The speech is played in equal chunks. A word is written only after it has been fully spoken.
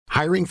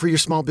Hiring for your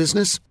small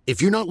business?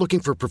 If you're not looking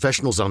for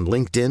professionals on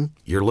LinkedIn,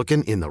 you're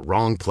looking in the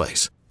wrong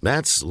place.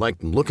 That's like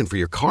looking for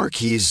your car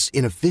keys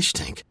in a fish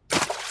tank.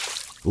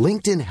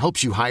 LinkedIn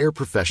helps you hire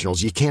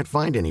professionals you can't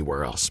find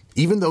anywhere else,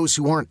 even those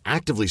who aren't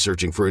actively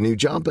searching for a new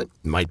job but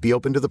might be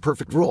open to the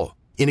perfect role.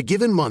 In a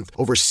given month,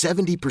 over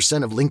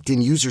 70% of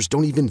LinkedIn users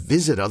don't even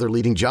visit other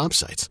leading job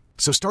sites.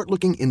 So start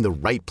looking in the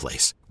right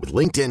place. With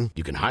LinkedIn,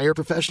 you can hire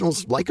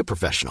professionals like a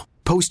professional.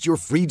 Post your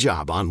free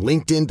job on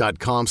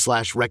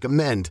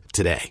linkedin.com/recommend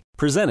today.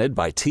 Presented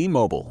by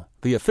T-Mobile,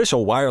 the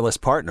official wireless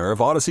partner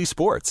of Odyssey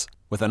Sports.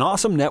 With an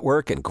awesome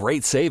network and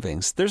great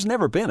savings, there's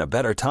never been a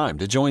better time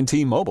to join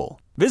T-Mobile.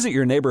 Visit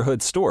your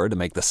neighborhood store to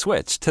make the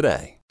switch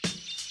today.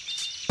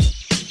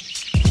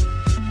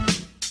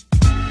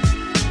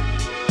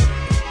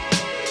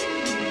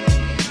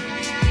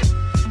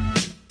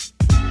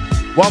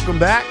 Welcome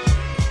back.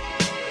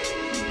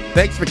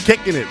 Thanks for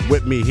kicking it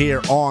with me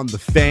here on The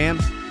Fan.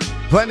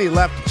 Plenty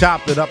left to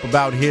chop it up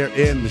about here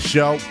in the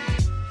show.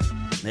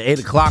 At 8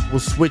 o'clock, we'll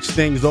switch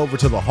things over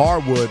to the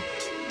hardwood.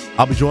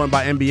 I'll be joined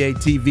by NBA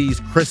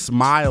TV's Chris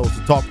Miles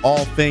to talk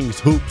all things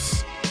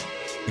hoops,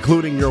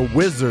 including your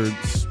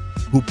Wizards,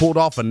 who pulled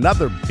off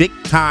another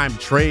big-time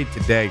trade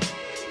today.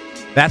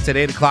 That's at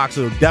 8 o'clock,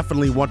 so you'll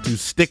definitely want to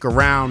stick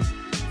around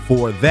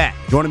for that.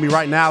 Joining me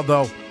right now,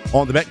 though,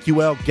 on the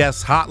BetQL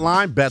guest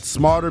hotline, Bet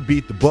Smarter,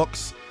 beat the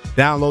books.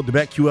 Download the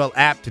BetQL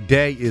app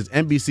today. Is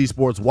NBC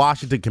Sports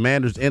Washington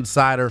Commanders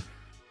insider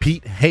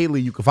Pete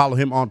Hailey. You can follow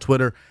him on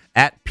Twitter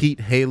at Pete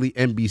Hailey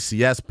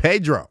NBCS.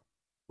 Pedro,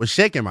 what's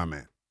shaking, my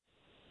man?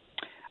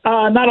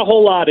 Not a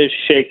whole lot is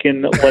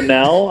shaking,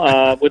 Linnell.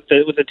 With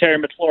the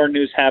Terry McLaurin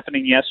news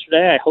happening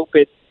yesterday, I hope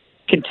it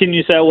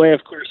continues that way.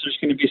 Of course, there's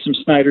going to be some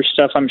Snyder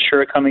stuff, I'm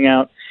sure, coming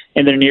out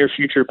in the near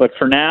future. But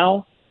for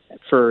now,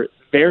 for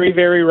very,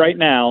 very right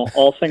now,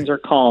 all things are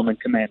calm in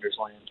Commanders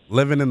land.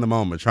 Living in the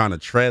moment, trying to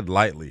tread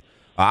lightly.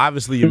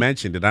 Obviously, you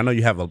mentioned it. I know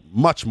you have a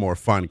much more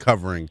fun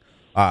covering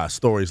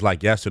stories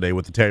like yesterday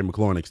with the Terry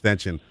McLaurin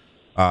extension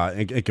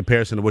in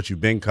comparison to what you've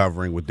been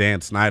covering with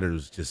Dan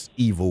Snyder's just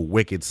evil,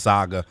 wicked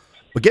saga.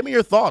 But give me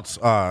your thoughts,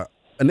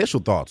 initial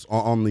thoughts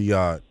on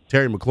the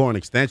Terry McLaurin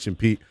extension,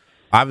 Pete.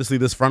 Obviously,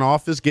 this front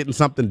office getting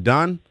something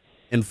done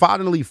and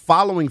finally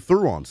following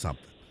through on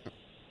something.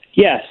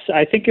 Yes,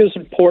 I think it was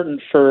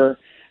important for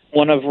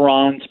one of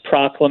Ron's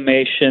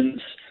proclamations,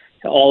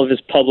 all of his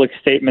public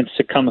statements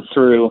to come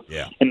through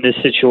in this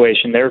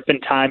situation. There have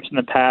been times in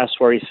the past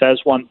where he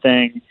says one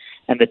thing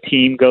and the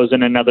team goes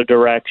in another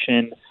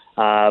direction,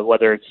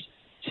 whether it's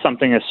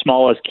something as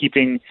small as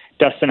keeping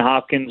Dustin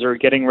Hopkins or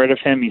getting rid of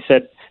him. He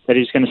said that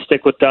he's going to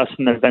stick with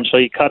Dustin and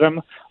eventually cut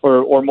him,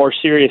 or more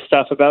serious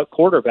stuff about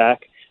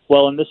quarterback.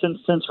 Well, in this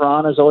instance,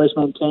 Ron has always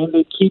maintained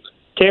to keep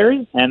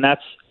Terry, and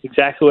that's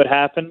exactly what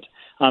happened.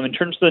 In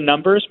terms of the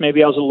numbers,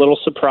 maybe I was a little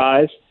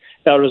surprised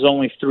that it was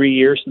only 3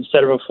 years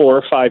instead of a 4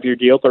 or 5 year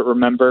deal. But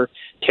remember,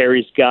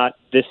 Terry's got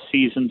this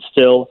season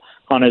still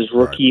on his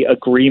rookie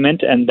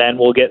agreement, and then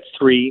we'll get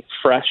 3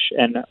 fresh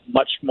and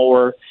much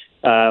more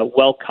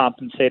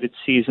well-compensated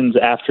seasons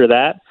after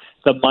that.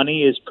 The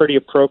money is pretty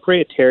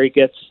appropriate. Terry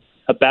gets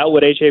about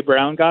what A.J.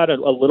 Brown got,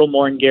 a little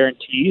more in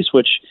guarantees,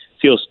 which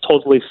feels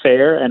totally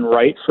fair and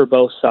right for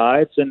both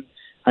sides. And,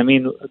 I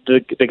mean,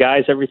 the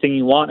guy's everything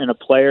you want in a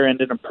player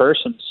and in a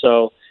person.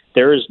 So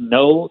there is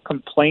no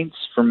complaints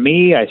from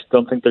me. I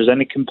don't think there's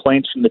any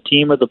complaints from the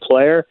team or the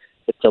player.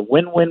 It's a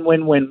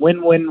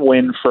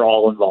win-win-win-win-win-win-win for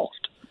all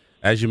involved.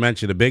 As you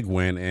mentioned, a big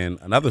win and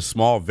another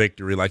small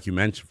victory, like you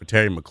mentioned, for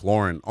Terry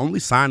McLaurin,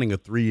 only signing a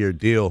 3-year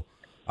deal,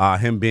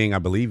 him being, I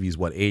believe he's,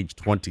 age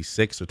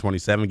 26 or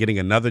 27, getting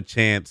another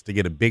chance to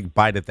get a big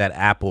bite at that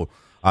apple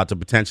to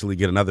potentially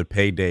get another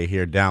payday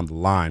here down the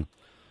line.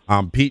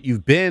 Pete,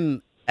 you've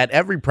been at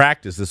every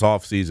practice this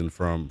offseason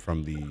from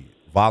the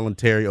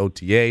voluntary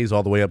OTAs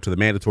all the way up to the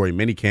mandatory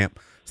minicamp.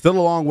 Still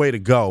a long way to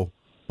go,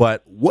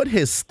 but what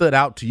has stood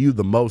out to you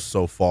the most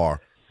so far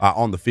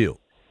on the field?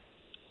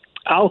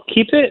 I'll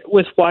keep it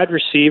with wide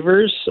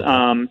receivers,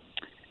 and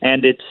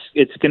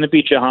it's going to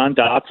be Jahan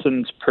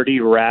Dotson's pretty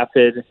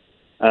rapid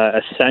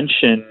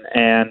ascension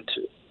and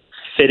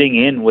fitting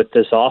in with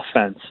this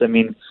offense. I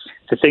mean,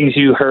 the things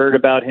you heard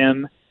about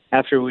him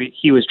after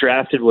he was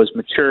drafted was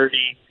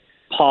maturity,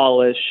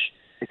 polish,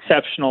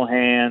 exceptional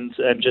hands,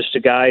 and just a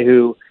guy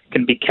who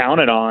can be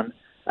counted on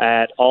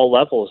at all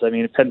levels. I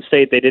mean, at Penn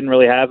State, they didn't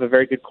really have a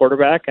very good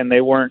quarterback, and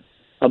they weren't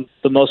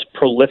the most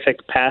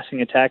prolific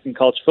passing attack in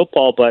college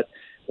football, but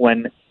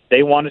when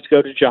they wanted to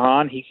go to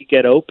Jahan, he could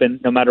get open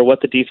no matter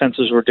what the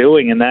defenses were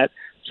doing, and that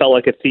felt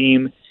like a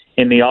theme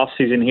in the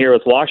offseason here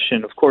with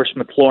Washington. Of course,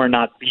 McLaurin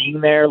not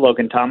being there,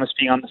 Logan Thomas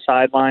being on the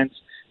sidelines,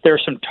 there are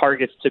some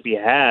targets to be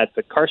had,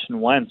 but Carson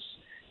Wentz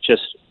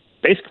just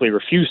basically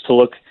refused to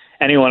look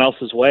anyone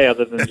else's way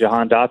other than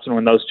Jahan Dotson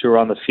when those two were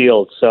on the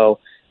field. So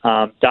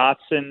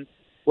Dotson,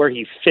 where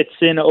he fits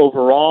in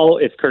overall,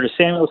 if Curtis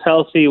Samuel's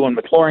healthy, when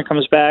McLaurin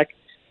comes back,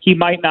 he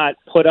might not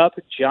put up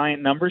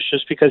giant numbers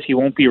just because he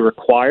won't be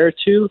required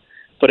to.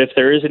 But if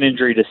there is an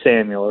injury to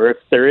Samuel or if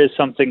there is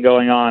something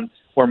going on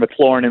where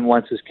McLaurin and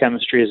Wentz's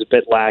chemistry is a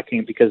bit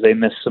lacking because they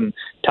missed some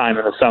time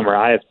in the summer.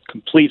 I have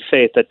complete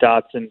faith that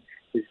Dotson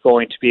is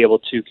going to be able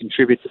to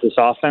contribute to this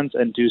offense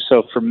and do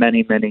so for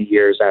many, many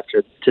years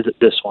after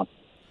this one.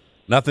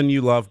 Nothing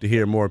you love to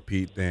hear more,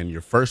 Pete, than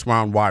your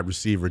first-round wide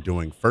receiver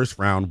doing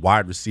first-round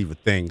wide receiver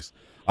things.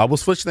 We'll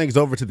switch things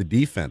over to the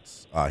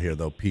defense here,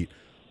 though, Pete.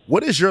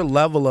 What is your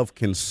level of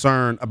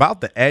concern about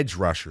the edge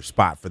rusher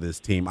spot for this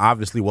team?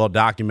 Obviously,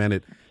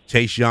 well-documented,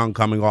 Chase Young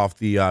coming off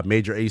the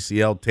major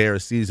ACL tear a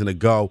season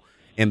ago,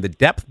 and the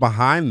depth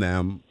behind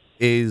them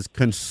is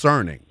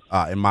concerning,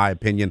 in my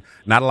opinion.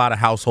 Not a lot of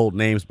household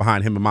names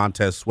behind him and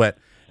Montez Sweat,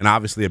 and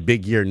obviously a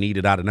big year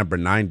needed out of number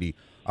 90.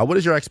 What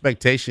is your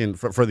expectation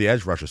for the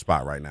edge rusher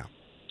spot right now?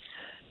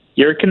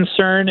 Your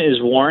concern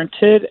is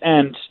warranted,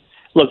 and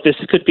look, this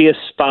could be a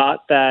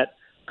spot that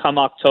come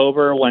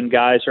October when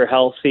guys are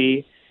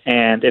healthy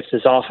and if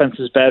this offense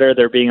is better,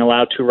 they're being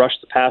allowed to rush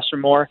the passer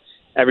more.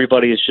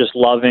 Everybody is just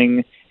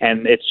loving,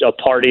 and it's a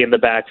party in the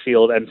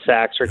backfield, and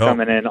sacks are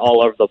coming in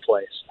all over the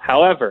place.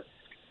 However,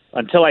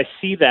 until I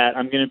see that,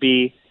 I'm going to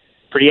be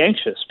pretty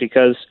anxious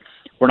because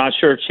we're not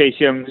sure of Chase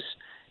Young's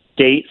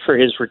date for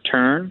his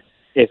return.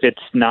 If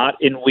it's not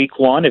in week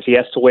 1, if he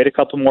has to wait a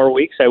couple more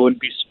weeks, I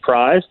wouldn't be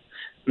surprised.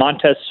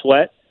 Montez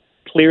Sweat,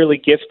 clearly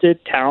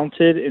gifted,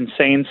 talented,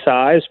 insane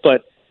size,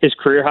 but his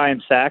career high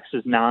in sacks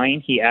is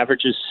 9. He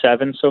averages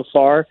 7 so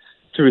far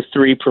through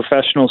 3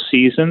 professional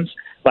seasons.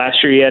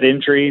 Last year he had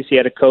injuries, he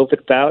had a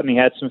COVID bout, and he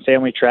had some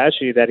family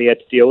tragedy that he had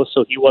to deal with,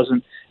 so he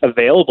wasn't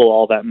available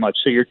all that much.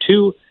 So your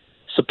 2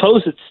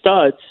 supposed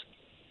studs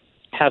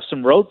have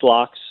some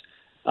roadblocks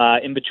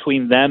in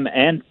between them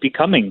and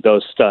becoming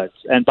those studs.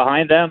 And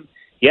behind them,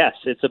 yes,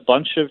 it's a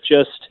bunch of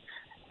just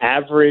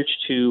average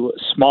to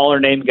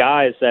smaller name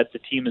guys that the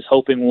team is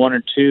hoping 1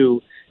 or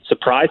 2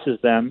 surprises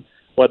them,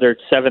 whether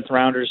it's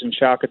 7th-rounders in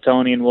Shaka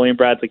Toney and William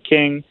Bradley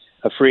King,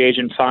 a free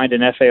agent find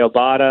in F.A.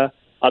 Obata,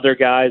 other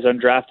guys,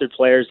 undrafted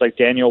players like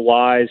Daniel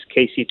Wise,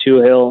 Casey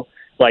Toohill.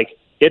 Like,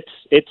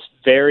 it's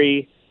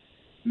very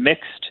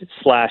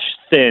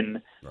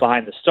mixed/thin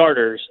behind the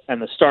starters, and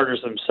the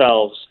starters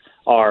themselves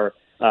are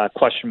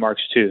question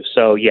marks too.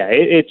 So, yeah,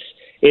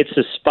 it's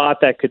a spot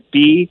that could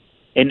be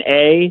an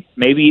A,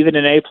 maybe even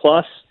an A+,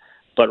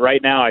 but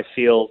right now I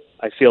feel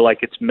like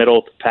it's middle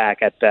of the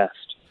pack at best.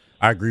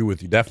 I agree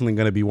with you. Definitely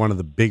going to be one of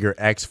the bigger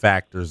X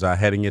factors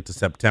heading into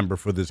September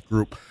for this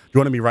group.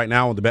 Joining me right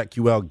now on the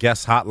BetQL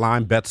guest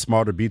hotline, Bet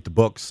Smarter, Beat the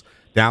Books.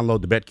 Download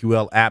the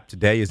BetQL app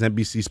today. Is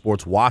NBC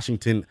Sports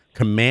Washington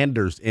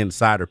Commanders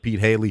insider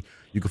Pete Hailey.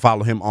 You can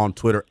follow him on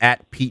Twitter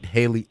at Pete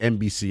Hailey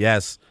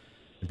NBCS.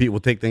 And Pete, we'll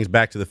take things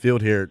back to the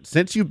field here.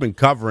 Since you've been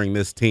covering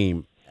this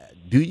team,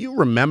 do you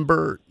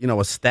remember,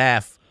 a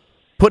staff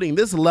putting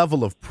this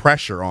level of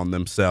pressure on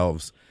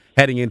themselves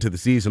heading into the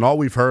season? All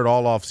we've heard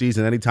all off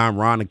season, anytime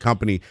Ron and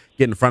company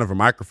get in front of a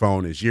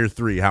microphone, is year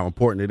 3, how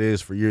important it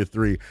is for year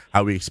 3,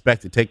 how we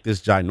expect to take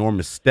this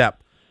ginormous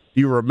step. Do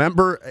you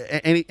remember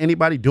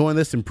anybody doing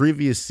this in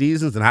previous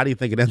seasons, and how do you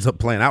think it ends up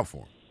playing out for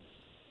them?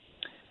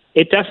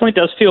 It definitely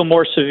does feel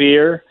more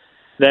severe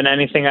than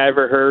anything I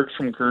ever heard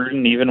from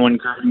Gruden, even when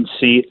Gruden's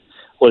seat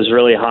was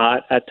really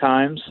hot at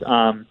times.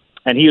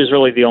 And he was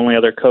really the only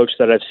other coach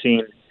that I've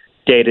seen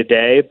day to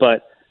day,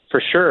 but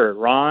for sure,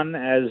 Ron,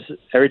 as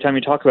every time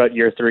you talk about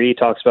year 3, he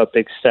talks about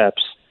big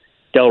steps.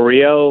 Del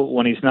Rio,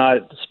 when he's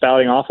not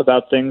spouting off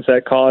about things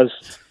that cause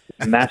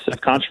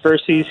massive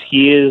controversies,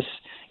 he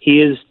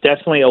is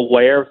definitely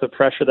aware of the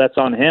pressure that's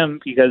on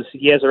him because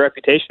he has a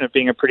reputation of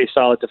being a pretty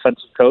solid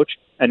defensive coach,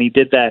 and he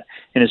did that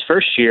in his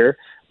first year.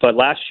 But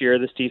last year,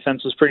 this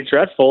defense was pretty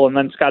dreadful, and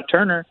then Scott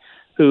Turner,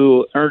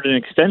 who earned an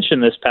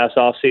extension this past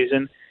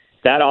offseason,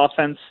 that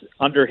offense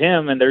under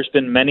him, and there's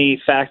been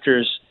many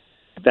factors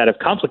that have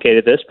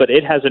complicated this, but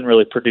it hasn't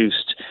really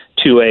produced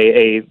to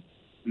a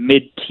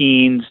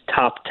mid-teens,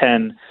 top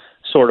 10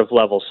 sort of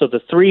level. So the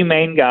 3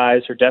 main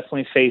guys are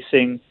definitely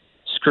facing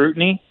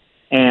scrutiny,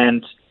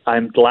 and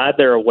I'm glad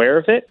they're aware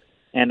of it,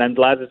 and I'm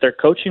glad that they're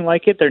coaching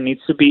like it. There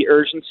needs to be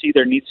urgency.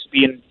 There needs to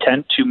be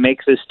intent to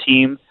make this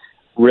team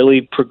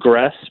really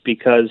progress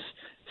because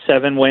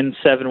 7 wins,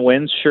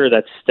 sure,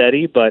 that's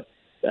steady, but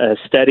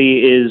steady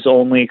is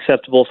only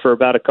acceptable for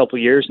about a couple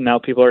years, and now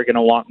people are going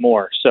to want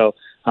more. So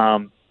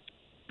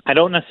I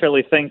don't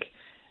necessarily think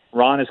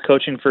Ron is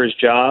coaching for his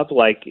job.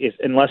 Like,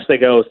 unless they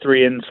go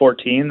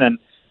 3-14, then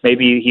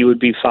maybe he would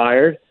be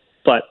fired.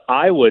 But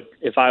I would,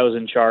 if I was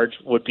in charge,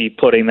 would be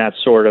putting that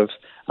sort of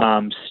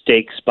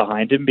stakes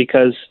behind him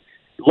because,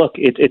 look,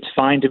 it's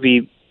fine to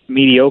be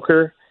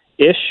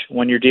mediocre-ish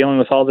when you're dealing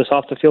with all this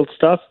off-the-field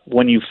stuff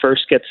when you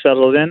first get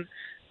settled in.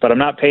 But I'm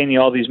not paying you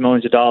all these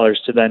millions of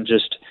dollars to then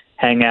just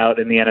hang out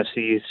in the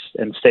NFC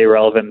and stay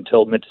relevant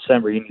until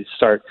mid-December. You need to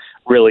start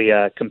really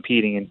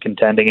competing and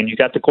contending. And you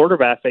got the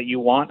quarterback that you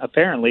want,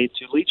 apparently,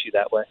 to lead you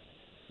that way.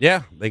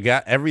 Yeah, they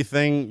got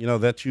everything,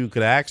 that you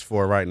could ask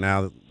for right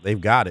now. They've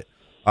got it.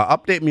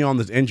 Update me on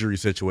this injury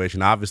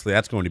situation. Obviously,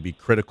 that's going to be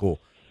critical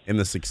in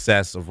the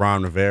success of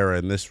Ron Rivera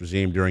and this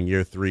regime during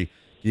year 3.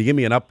 Can you give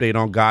me an update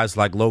on guys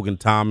like Logan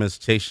Thomas,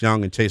 Chase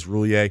Young, and Chase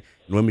Roulier,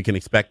 and when we can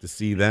expect to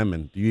see them,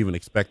 and do you even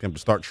expect them to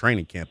start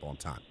training camp on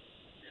time?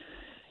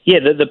 Yeah,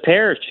 the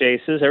pair of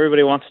Chases,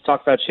 everybody wants to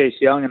talk about Chase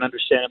Young, and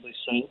understandably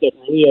so, but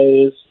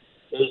Roulier is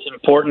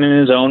important in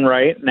his own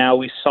right. Now,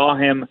 we saw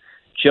him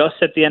just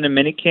at the end of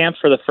minicamp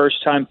for the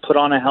first time put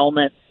on a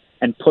helmet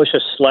and push a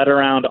sled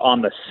around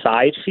on the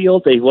side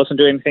field. He wasn't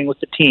doing anything with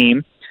the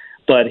team,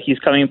 but he's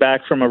coming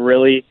back from a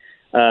really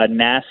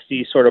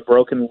nasty sort of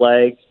broken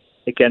leg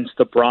against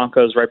the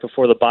Broncos right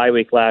before the bye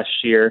week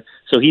last year.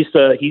 So he's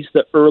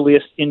the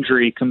earliest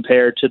injury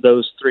compared to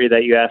those three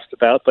that you asked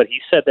about, but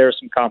he said there are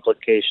some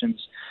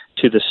complications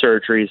to the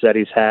surgeries that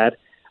he's had.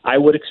 I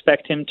would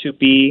expect him to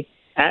be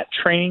at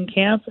training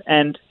camp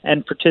and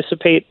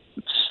participate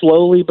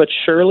slowly but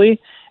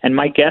surely, and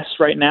my guess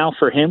right now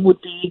for him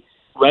would be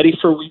ready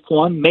for week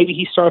one. Maybe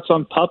he starts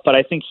on PUP, but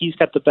I think he's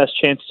got the best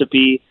chance to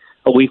be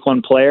a week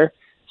one player.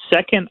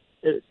 Second,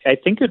 I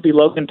think it would be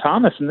Logan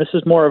Thomas, and this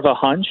is more of a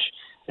hunch.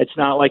 It's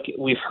not like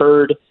we've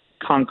heard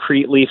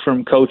concretely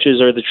from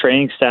coaches or the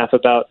training staff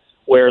about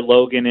where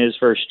Logan is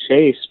versus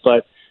Chase,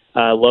 but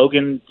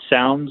Logan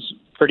sounds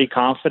pretty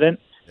confident.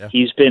 Yeah.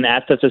 He's been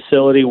at the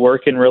facility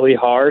working really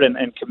hard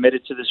and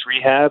committed to this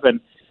rehab,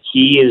 and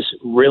he is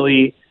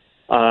really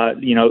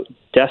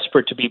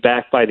desperate to be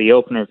back by the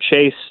opener.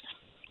 Chase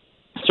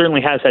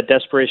certainly has that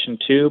desperation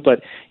too,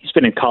 but he's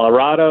been in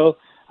Colorado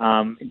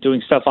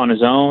doing stuff on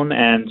his own,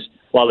 and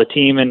while the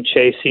team and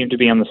Chase seem to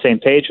be on the same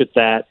page with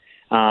that,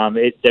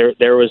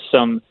 there was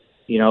some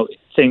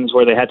things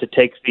where they had to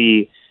take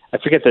I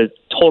forget the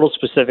total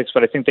specifics,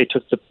 but I think they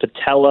took the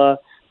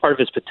part of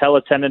his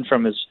patella tendon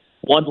from his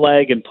one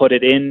leg and put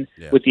it in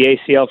with the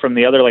ACL from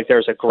the other, like there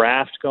was a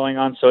graft going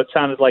on. So it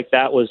sounded like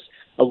that was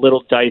a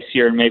little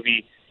dicier and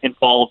maybe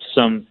involved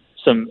some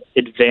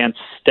advanced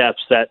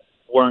steps that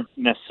weren't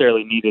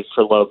necessarily needed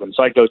for Logan.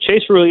 So I'd go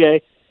Chase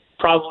Roulier,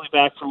 probably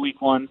back for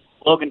week one.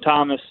 Logan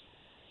Thomas,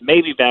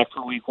 maybe back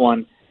for week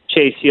one.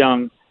 Chase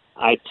Young,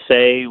 I'd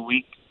say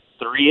week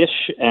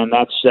 3-ish, and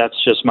that's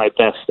just my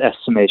best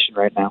estimation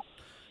right now.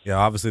 Yeah,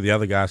 obviously the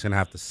other guys going to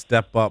have to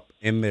step up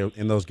in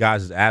those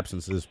guys'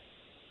 absences.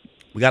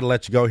 We got to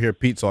let you go here,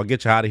 Pete, so I'll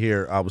get you out of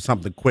here with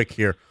something quick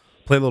here.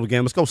 Play a little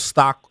game. Let's go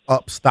stock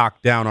up,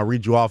 stock down. I'll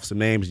read you off some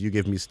names. You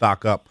give me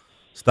stock up,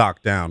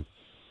 stock down.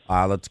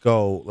 Let's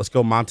go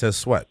Montez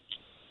Sweat.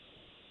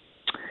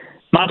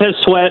 Montez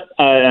Sweat,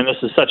 and this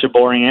is such a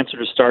boring answer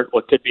to start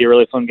what could be a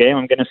really fun game.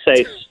 I'm going to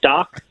say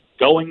stock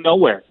going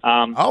nowhere.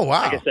 Oh,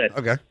 wow.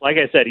 Like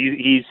I said,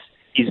 he's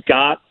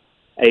got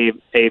a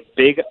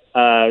big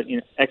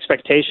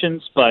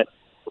expectations, but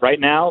right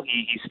now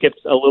he skipped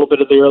a little bit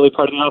of the early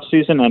part of the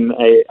offseason, and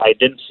I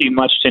didn't see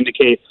much to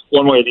indicate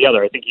one way or the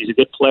other. I think he's a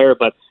good player,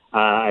 but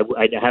I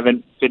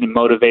haven't been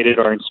motivated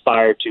or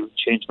inspired to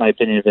change my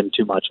opinion of him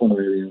too much one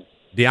way or the other.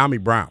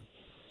 De'Ami Brown,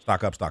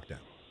 stock up, stock down.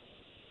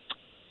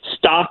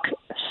 Stock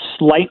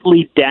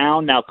slightly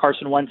down. Now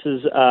Carson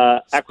Wentz's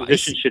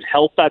acquisition should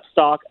help that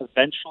stock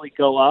eventually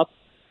go up,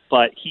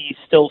 but he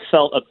still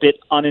felt a bit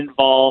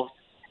uninvolved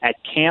at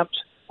camp,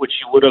 which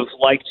you would have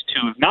liked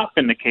to have not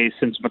been the case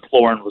since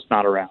McLaurin was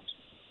not around.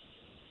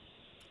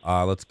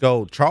 Let's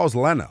go Charles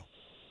Leno.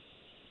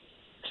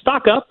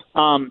 Stock up.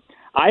 When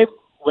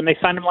they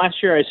signed him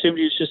last year, I assumed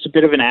he was just a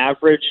bit of an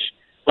average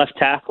left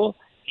tackle.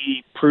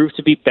 He proved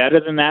to be better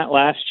than that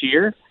last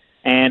year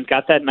and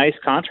got that nice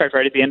contract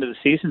right at the end of the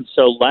season.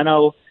 So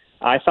Leno,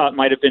 I thought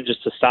might have been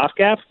just a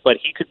stopgap, but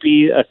he could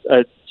be a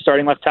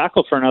starting left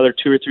tackle for another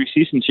 2 or 3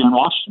 seasons here in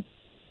Washington.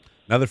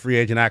 Another free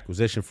agent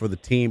acquisition for the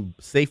team,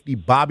 safety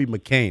Bobby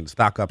McCain.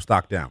 Stock up,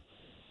 stock down.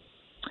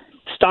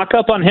 Stock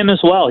up on him as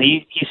well.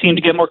 He seemed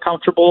to get more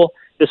comfortable.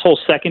 This whole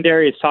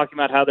secondary is talking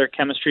about how their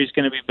chemistry is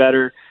going to be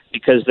better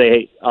because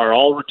they are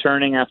all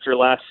returning after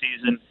last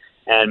season.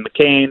 And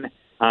McCain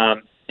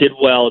did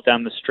well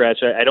down the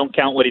stretch. I don't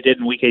count what he did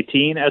in Week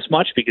 18 as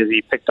much because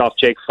he picked off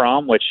Jake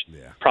Fromm, which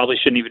probably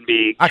shouldn't even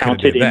be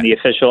counted in the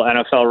official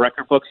NFL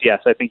record books.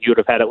 Yes, I think you would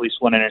have had at least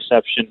one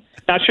interception.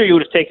 Not sure you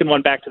would have taken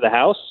one back to the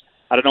house.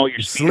 I don't know what your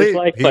speed is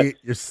like, but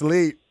you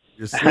sleep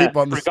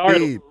on the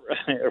speed.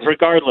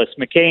 Regardless,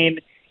 McCain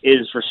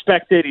is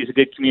respected. He's a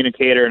good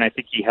communicator, and I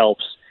think he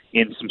helps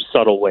in some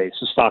subtle ways.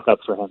 So stock up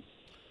for him.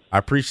 I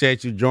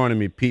appreciate you joining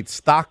me, Pete.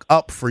 Stock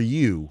up for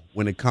you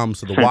when it comes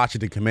to the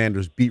Washington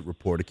Commanders beat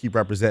report to keep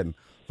representing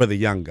for the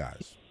young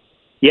guys.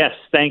 Yes,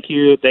 thank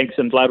you. Thanks.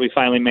 I'm glad we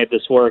finally made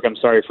this work. I'm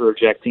sorry for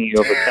rejecting you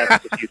over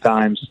text a few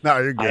times. No,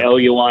 you're good. I owe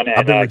you one.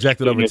 I've been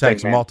rejected over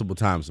text multiple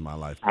times in my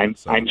life. I'm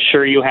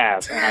sure you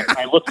have. And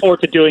I look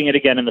forward to doing it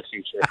again in the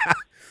future.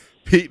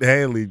 Pete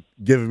Hailey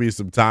giving me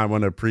some time. I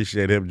want to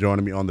appreciate him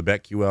joining me on the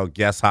BetQL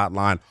guest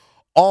hotline.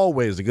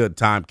 Always a good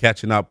time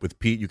catching up with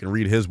Pete. You can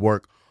read his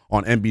work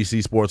on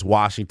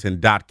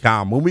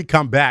NBCSportsWashington.com. When we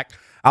come back,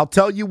 I'll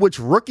tell you which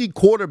rookie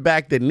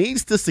quarterback that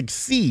needs to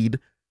succeed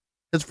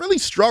has really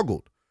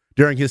struggled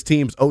during his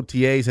team's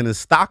OTAs, and his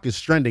stock is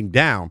trending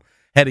down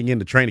heading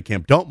into training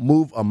camp. Don't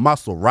move a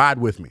muscle. Ride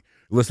with me.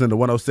 You're listening to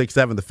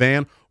 106.7 The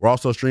Fan. We're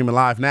also streaming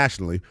live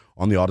nationally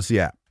on the Odyssey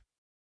app.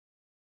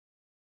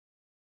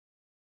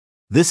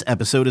 This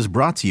episode is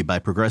brought to you by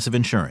Progressive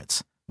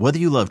Insurance. Whether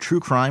you love true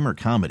crime or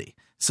comedy,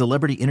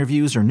 celebrity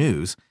interviews or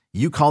news,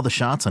 you call the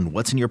shots on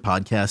what's in your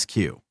podcast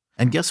queue.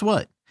 And guess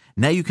what?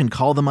 Now you can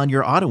call them on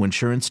your auto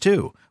insurance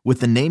too with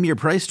the Name Your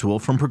Price tool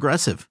from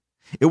Progressive.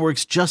 It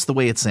works just the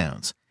way it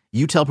sounds.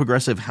 You tell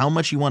Progressive how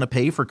much you want to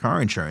pay for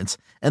car insurance,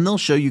 and they'll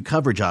show you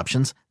coverage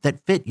options that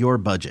fit your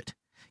budget.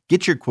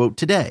 Get your quote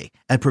today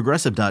at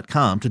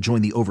Progressive.com to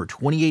join the over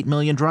 28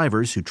 million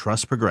drivers who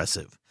trust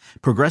Progressive.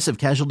 Progressive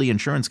Casualty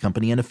Insurance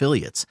Company and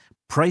Affiliates.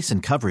 Price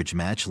and coverage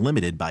match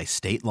limited by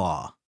state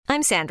law.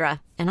 I'm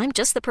Sandra, and I'm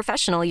just the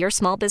professional your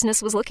small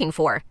business was looking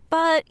for.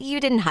 But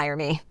you didn't hire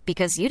me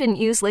because you didn't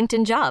use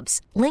LinkedIn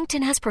Jobs.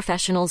 LinkedIn has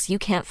professionals you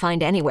can't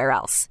find anywhere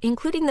else,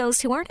 including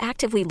those who aren't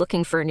actively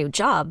looking for a new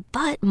job,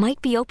 but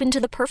might be open to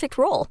the perfect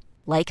role,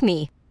 like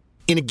me.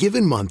 In a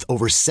given month,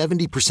 over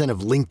 70%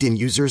 of LinkedIn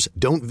users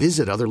don't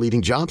visit other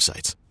leading job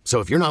sites. So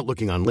if you're not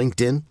looking on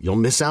LinkedIn, you'll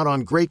miss out on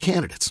great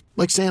candidates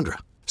like Sandra.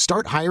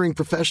 Start hiring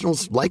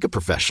professionals like a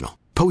professional.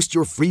 Post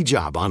your free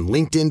job on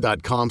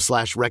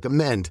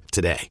linkedin.com/recommend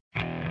today.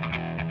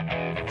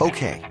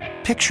 Okay,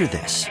 picture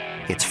this.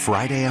 It's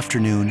Friday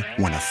afternoon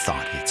when a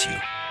thought hits you.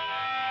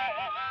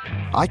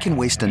 I can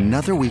waste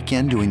another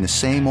weekend doing the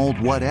same old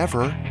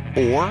whatever,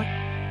 or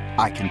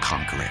I can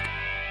conquer it.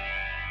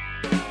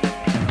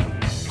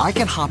 I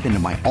can hop into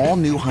my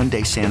all-new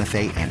Hyundai Santa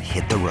Fe and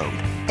hit the road.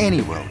 Any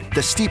road.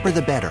 The steeper,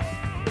 the better.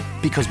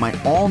 Because my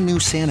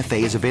all-new Santa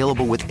Fe is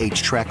available with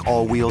H-Track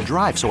all-wheel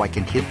drive, so I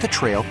can hit the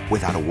trail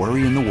without a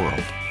worry in the world.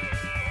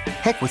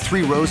 Heck, with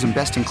 3 rows and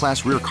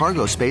best-in-class rear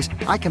cargo space,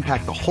 I can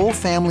pack the whole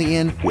family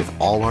in with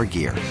all our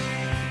gear.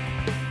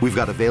 We've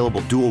got available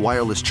dual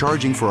wireless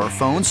charging for our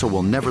phones, so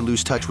we'll never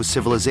lose touch with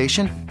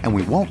civilization, and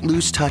we won't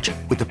lose touch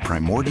with the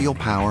primordial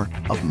power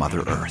of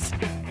Mother Earth.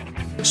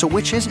 So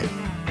which is it?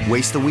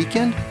 Waste the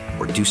weekend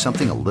or do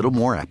something a little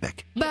more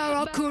epic?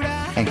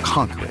 And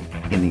conquer it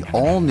in the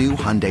all-new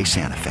Hyundai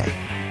Santa Fe.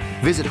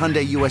 Visit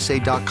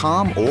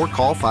HyundaiUSA.com or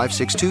call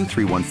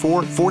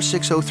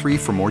 562-314-4603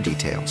 for more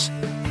details.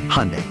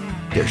 Hyundai,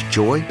 there's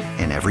joy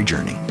in every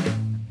journey.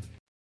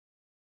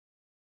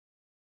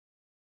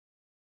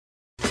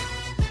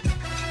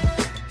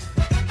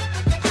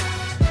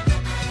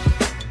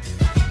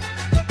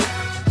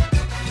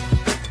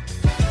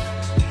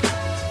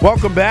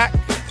 Welcome back.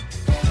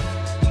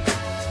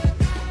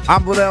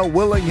 I'm Liddell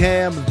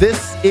Willingham.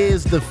 This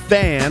is The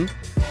Fan.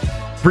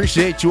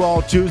 Appreciate you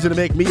all choosing to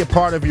make me a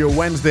part of your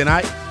Wednesday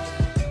night.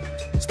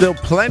 Still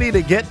plenty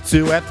to get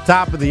to at the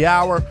top of the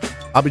hour.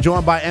 I'll be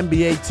joined by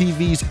NBA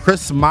TV's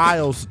Chris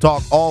Miles to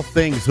talk all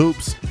things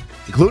hoops,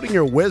 including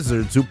your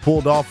Wizards, who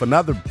pulled off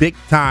another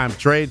big-time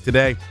trade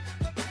today.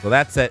 So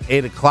that's at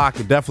 8 o'clock.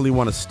 You definitely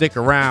want to stick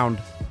around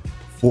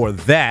for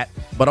that.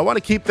 But I want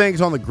to keep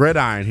things on the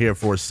gridiron here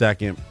for a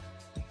second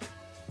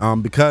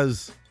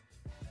because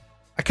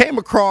I came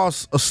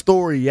across a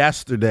story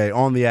yesterday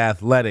on The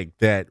Athletic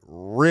that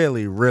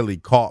really, really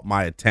caught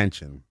my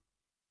attention.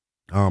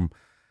 As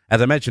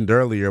I mentioned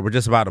earlier, we're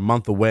just about a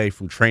month away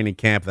from training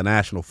camp, the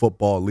National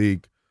Football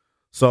League.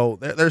 So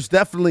there's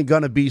definitely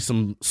going to be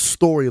some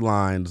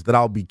storylines that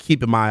I'll be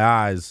keeping my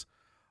eyes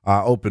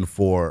open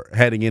for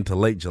heading into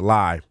late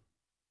July.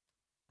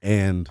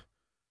 And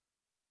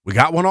we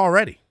got one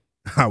already.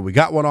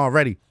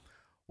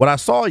 What I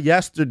saw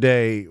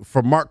yesterday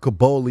from Mark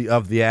Kaboly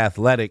of The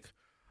Athletic,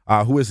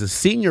 who is a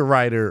senior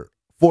writer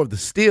for the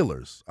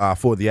Steelers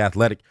for The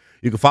Athletic.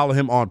 You can follow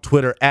him on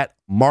Twitter at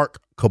Mark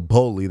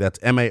Kaboly. That's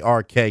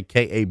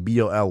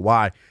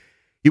MarkKaboly.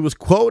 He was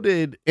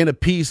quoted in a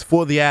piece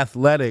for The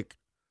Athletic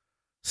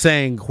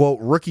saying, quote,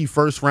 rookie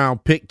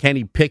first-round pick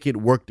Kenny Pickett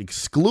worked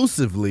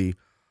exclusively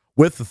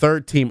with the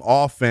third-team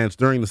offense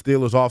during the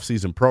Steelers'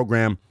 offseason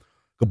program.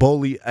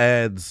 Kaboly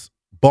adds,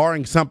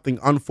 barring something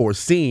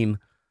unforeseen,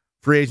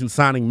 free agent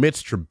signing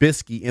Mitch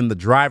Trubisky in the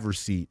driver's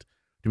seat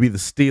to be the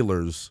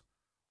Steelers'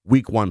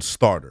 Week 1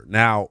 starter.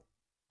 Now,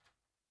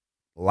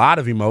 a lot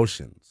of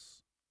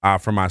emotions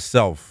for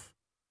myself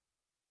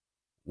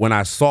when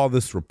I saw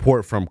this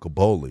report from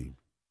Kaboly.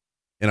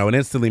 You know, it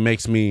instantly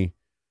makes me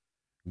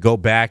go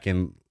back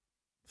and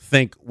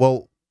think,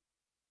 well,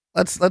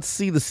 let's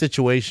see the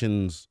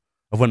situations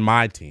of when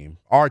my team,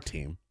 our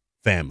team,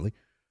 family,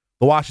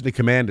 the Washington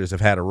Commanders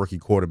have had a rookie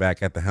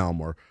quarterback at the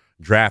helm or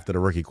drafted a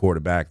rookie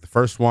quarterback. The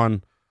first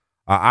one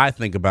I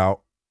think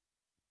about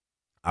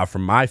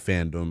from my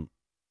fandom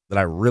that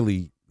I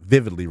really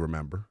vividly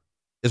remember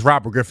is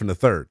Robert Griffin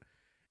III.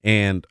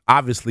 And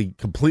obviously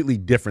completely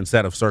different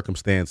set of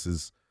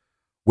circumstances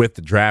with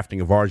the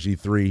drafting of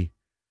RG3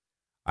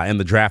 and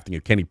the drafting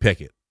of Kenny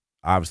Pickett.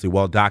 Obviously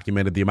well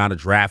documented the amount of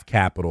draft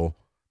capital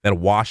that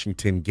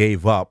Washington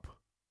gave up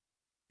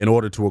in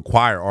order to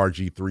acquire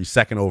RG3,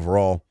 second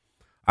overall,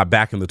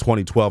 back in the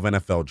 2012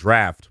 NFL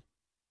draft.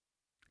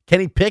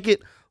 Kenny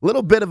Pickett, a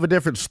little bit of a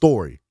different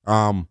story.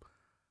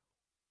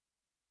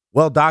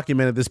 Well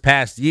documented this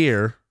past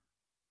year,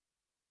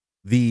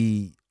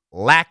 the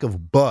lack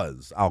of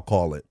buzz, I'll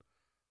call it,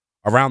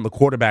 around the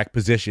quarterback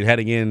position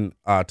heading in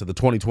to the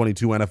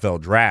 2022 NFL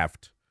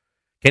draft.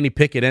 Kenny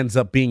Pickett ends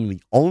up being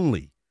the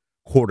only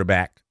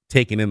quarterback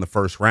taken in the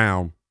first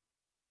round.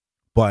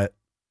 But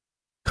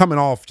coming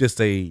off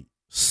just a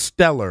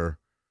stellar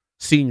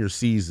senior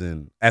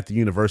season at the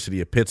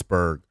University of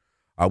Pittsburgh,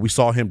 we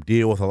saw him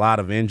deal with a lot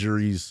of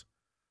injuries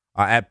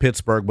at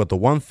Pittsburgh. But the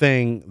one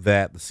thing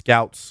that the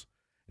scouts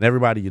and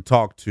everybody you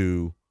talked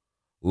to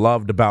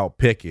loved about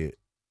Pickett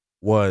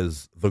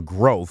was the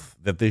growth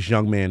that this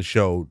young man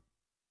showed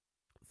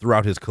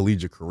throughout his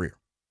collegiate career.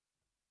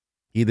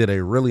 He did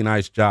a really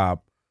nice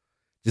job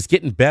just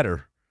getting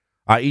better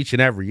each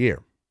and every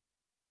year.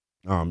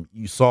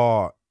 You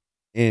saw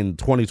in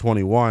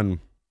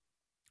 2021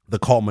 the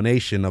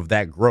culmination of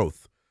that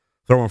growth,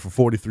 throwing for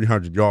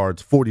 4,300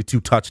 yards, 42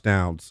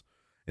 touchdowns,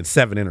 and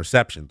 7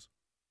 interceptions.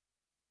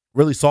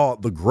 Really saw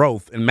the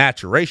growth and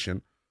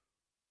maturation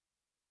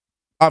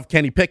of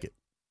Kenny Pickett.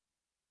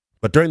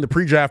 But during the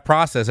pre-draft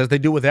process, as they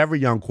do with every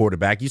young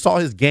quarterback, you saw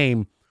his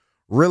game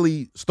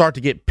really start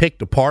to get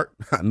picked apart.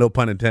 No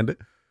pun intended.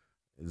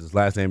 His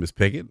last name is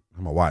Pickett.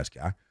 I'm a wise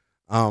guy.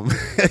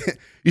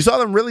 You saw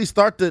them really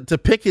start to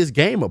pick his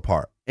game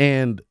apart.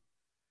 And,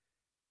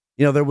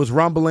 you know, there was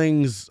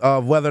rumblings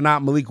of whether or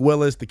not Malik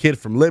Willis, the kid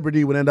from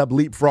Liberty, would end up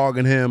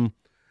leapfrogging him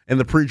in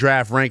the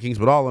pre-draft rankings.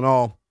 But all in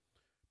all,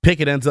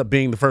 Pickett ends up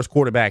being the first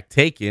quarterback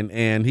taken,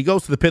 and he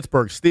goes to the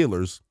Pittsburgh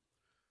Steelers,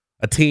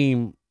 a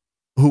team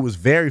who was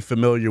very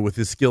familiar with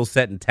his skill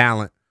set and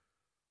talent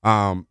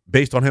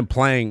based on him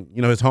playing,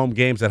 you know, his home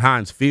games at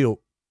Heinz Field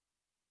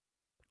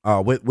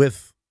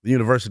with the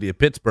University of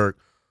Pittsburgh.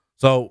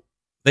 So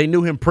they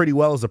knew him pretty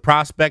well as a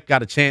prospect,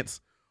 got a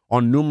chance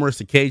on numerous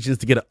occasions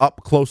to get an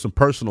up-close and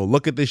personal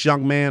look at this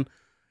young man.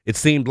 It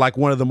seemed like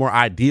one of the more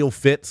ideal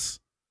fits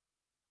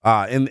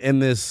in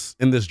this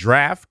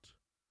draft.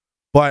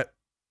 But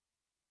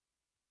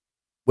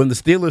when the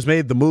Steelers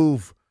made the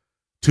move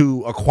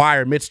to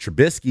acquire Mitch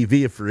Trubisky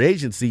via free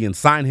agency and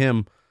sign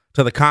him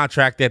to the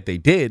contract that they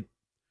did,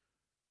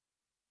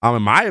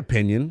 in my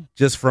opinion,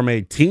 just from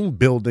a team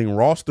building,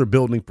 roster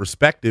building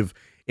perspective,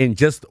 in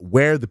just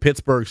where the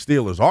Pittsburgh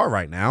Steelers are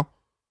right now,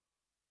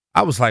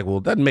 I was like, well,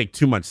 it doesn't make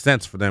too much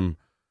sense for them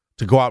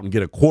to go out and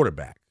get a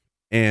quarterback.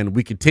 And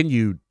we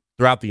continued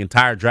throughout the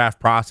entire draft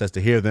process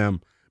to hear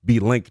them be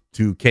linked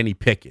to Kenny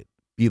Pickett,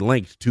 be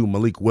linked to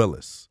Malik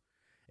Willis.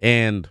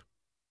 And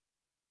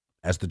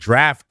as the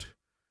draft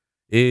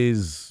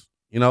is,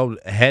 you know,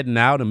 heading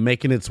out and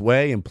making its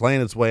way and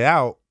playing its way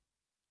out,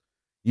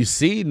 you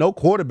see no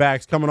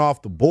quarterbacks coming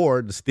off the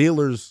board. The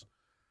Steelers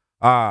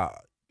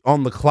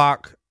on the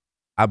clock,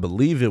 I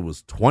believe it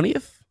was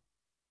 20th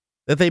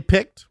that they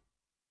picked.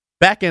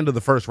 Back end of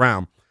the first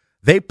round,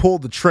 they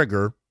pulled the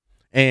trigger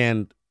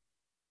and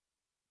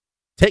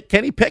take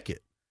Kenny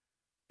Pickett.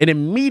 And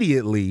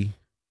immediately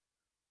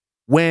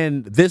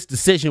when this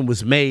decision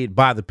was made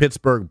by the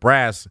Pittsburgh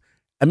Brass,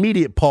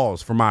 immediate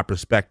pause from my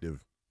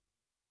perspective.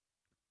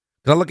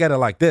 Because I look at it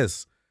like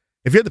this.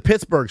 If you're the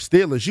Pittsburgh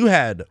Steelers, you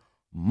had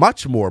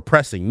much more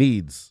pressing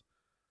needs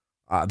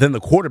than the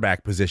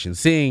quarterback position,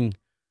 seeing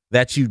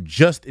that you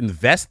just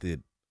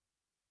invested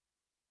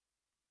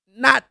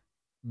not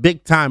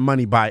big-time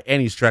money by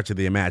any stretch of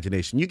the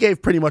imagination. You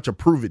gave pretty much a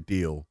prove-it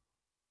deal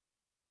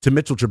to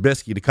Mitchell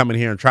Trubisky to come in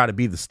here and try to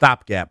be the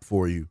stopgap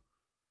for you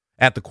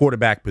at the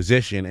quarterback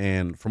position.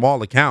 And from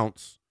all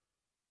accounts,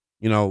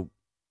 you know,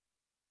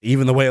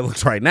 even the way it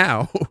looks right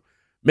now,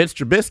 Mitch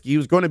Trubisky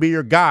was going to be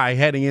your guy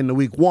heading into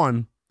week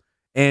 1,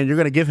 and you're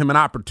going to give him an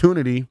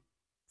opportunity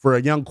for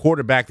a young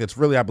quarterback that's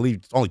really, I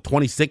believe, only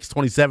 26,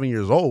 27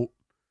 years old.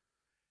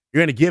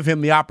 You're going to give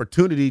him the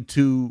opportunity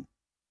to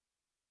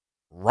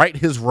right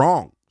his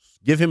wrongs,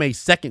 give him a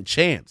second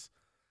chance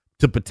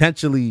to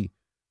potentially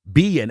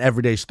be an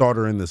everyday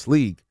starter in this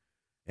league.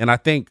 And I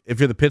think if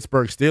you're the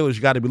Pittsburgh Steelers,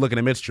 you got to be looking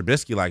at Mitch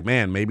Trubisky like,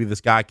 man, maybe this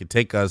guy could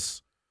take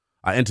us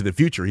into the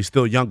future. He's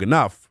still young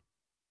enough.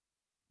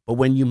 But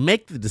when you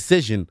make the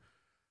decision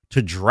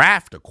to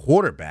draft a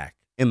quarterback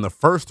in the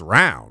first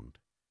round,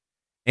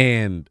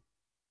 and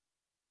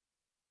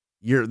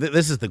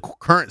this is the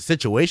current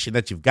situation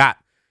that you've got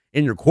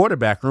in your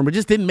quarterback room, it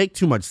just didn't make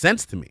too much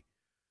sense to me.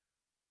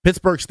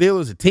 Pittsburgh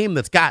Steelers, a team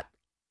that's got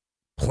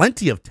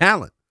plenty of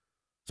talent,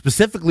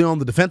 specifically on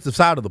the defensive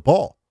side of the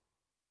ball.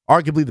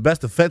 Arguably the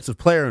best defensive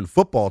player in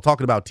football,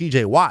 talking about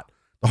TJ Watt,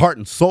 the heart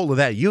and soul of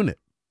that unit.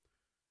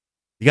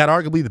 You got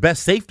arguably the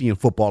best safety in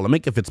football,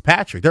 Minkah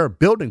Fitzpatrick. There are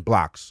building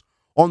blocks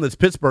on this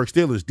Pittsburgh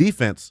Steelers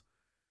defense.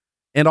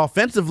 And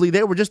offensively,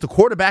 they were just a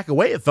quarterback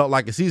away, it felt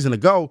like a season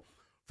ago,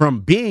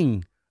 from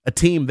being a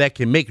team that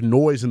can make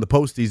noise in the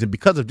postseason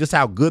because of just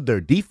how good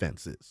their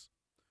defense is.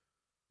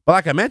 But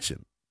like I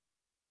mentioned,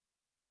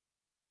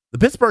 the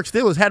Pittsburgh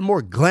Steelers had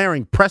more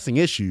glaring pressing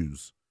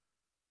issues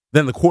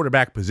than the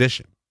quarterback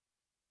position.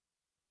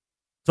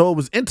 So it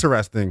was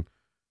interesting,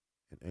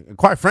 and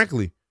quite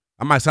frankly,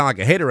 I might sound like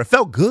a hater, it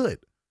felt good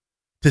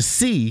to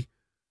see,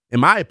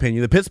 in my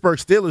opinion, the Pittsburgh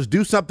Steelers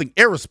do something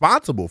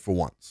irresponsible for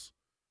once.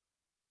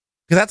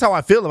 Because that's how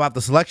I feel about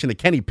the selection of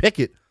Kenny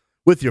Pickett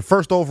with your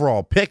first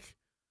overall pick.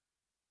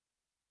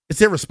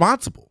 It's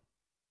irresponsible.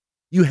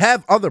 You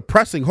have other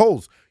pressing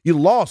holes. You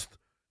lost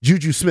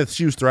Juju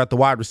Smith-Schuster at the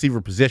wide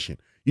receiver position.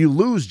 You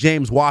lose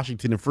James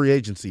Washington in free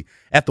agency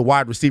at the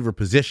wide receiver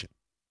position.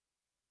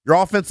 Your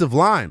offensive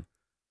line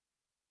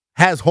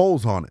has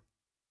holes on it.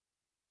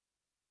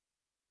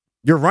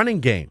 Your running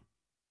game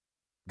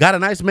got a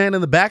nice man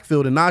in the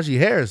backfield in Najee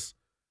Harris,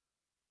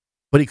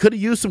 but he could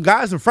have used some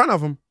guys in front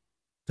of him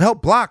to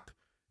help block.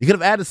 You could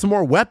have added some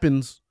more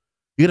weapons.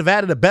 You could have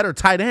added a better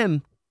tight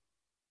end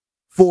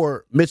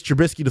for Mitch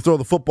Trubisky to throw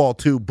the football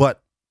to,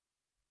 but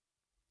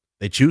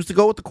they choose to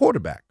go with the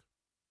quarterback.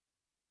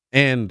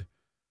 And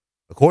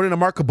according to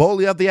Mark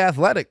Kaboly of The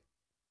Athletic,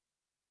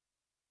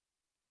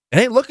 it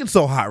ain't looking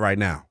so hot right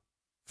now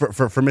for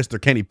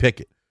Mr. Kenny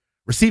Pickett.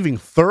 Receiving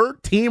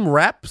third team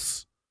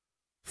reps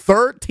in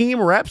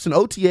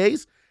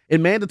OTAs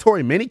in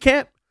mandatory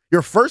minicamp,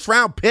 your first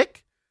round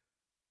pick,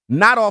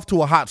 not off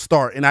to a hot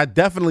start. And I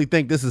definitely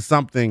think this is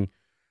something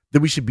that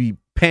we should be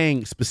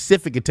paying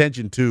specific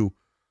attention to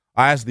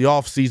as the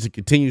offseason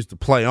continues to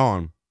play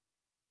on.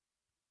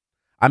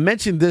 I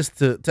mentioned this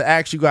to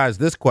ask you guys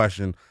this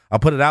question. I'll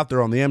put it out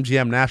there on the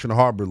MGM National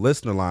Harbor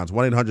listener lines,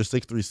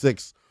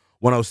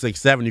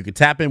 1-800-636-1067. You can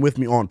tap in with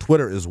me on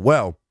Twitter as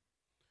well.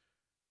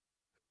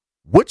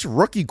 Which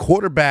rookie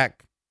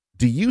quarterback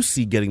do you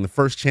see getting the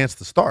first chance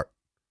to start?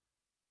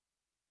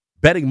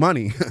 Betting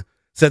money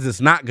says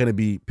it's not going to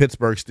be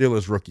Pittsburgh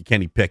Steelers rookie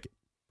Kenny Pickett.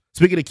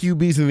 Speaking of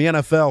QBs in the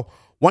NFL,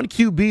 one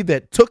QB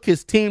that took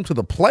his team to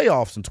the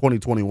playoffs in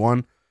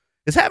 2021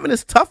 is having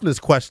his toughness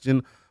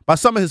questioned by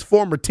some of his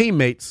former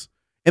teammates,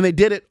 and they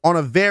did it on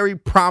a very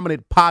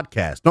prominent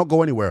podcast. Don't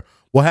go anywhere.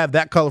 We'll have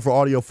that colorful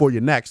audio for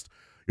you next.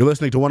 You're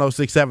listening to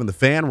 106.7 The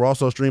Fan. We're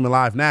also streaming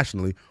live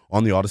nationally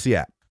on the Odyssey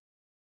app.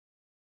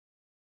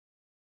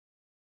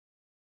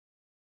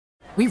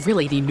 We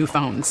really need new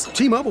phones.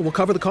 T-Mobile will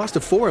cover the cost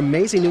of 4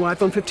 amazing new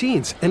iPhone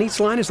 15s, and each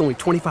line is only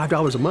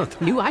 $25 a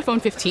month. New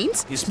iPhone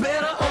 15s? It's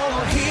better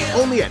over here.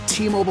 Only at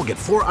T-Mobile, get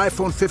 4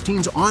 iPhone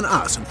 15s on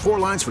us and 4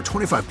 lines for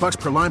 $25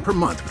 per line per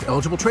month with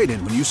eligible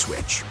trade-in when you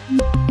switch.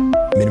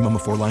 Minimum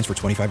of 4 lines for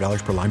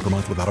 $25 per line per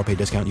month with autopay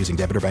discount using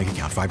debit or bank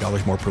account.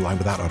 $5 more per line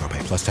without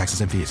autopay, plus taxes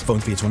and fees. Phone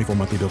fee at 24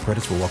 monthly bill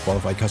credits for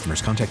well-qualified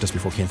customers. Contact us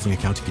before canceling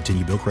account to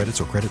continue bill credits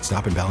or credit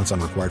stop and balance on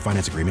required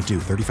finance agreement due.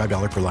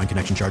 $35 per line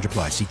connection charge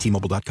applies. See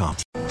T-Mobile.com.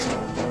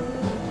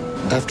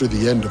 After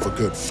the end of a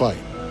good fight,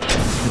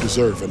 you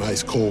deserve an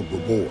ice-cold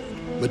reward.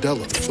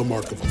 Modelo is the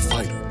mark of a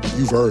fighter.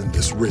 You've earned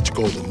this rich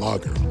golden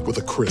lager with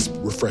a crisp,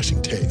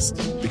 refreshing taste.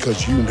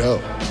 Because you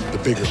know, the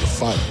bigger the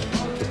fight,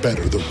 the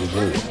better the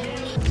reward.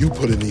 You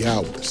put in the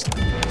hours,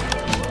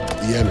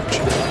 the energy,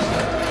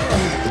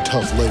 the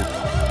tough labor.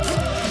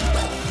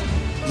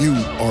 You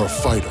are a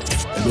fighter,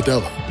 and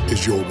Modelo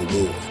is your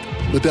reward.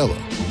 Modelo,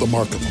 the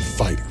mark of a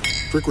fighter.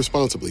 Drink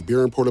responsibly.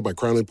 Beer imported by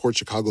Crown Imports,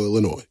 Chicago,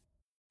 Illinois.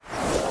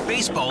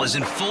 Baseball is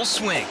in full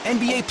swing.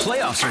 NBA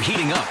playoffs are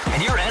heating up,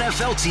 and your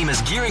NFL team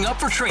is gearing up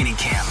for training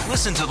camp.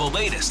 Listen to the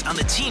latest on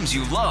the teams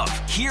you love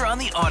here on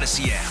the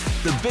Odyssey app.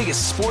 The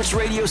biggest sports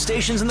radio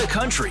stations in the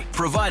country,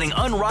 providing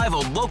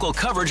unrivaled local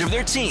coverage of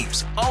their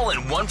teams, all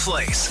in one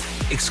place.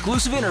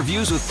 Exclusive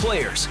interviews with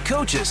players,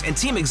 coaches, and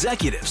team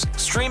executives,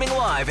 streaming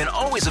live and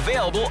always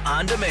available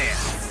on demand.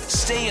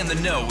 Stay in the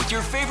know with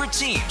your favorite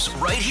teams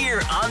right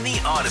here on the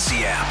Odyssey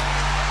app.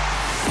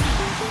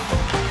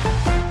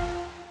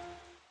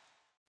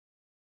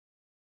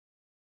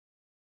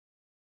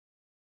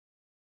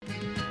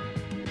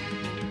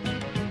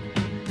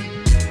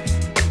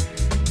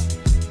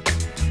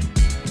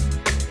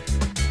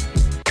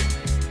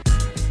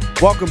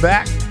 Welcome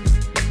back.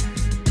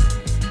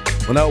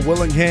 Linnell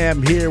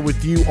Willingham here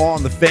with you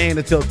on The Fan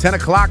until 10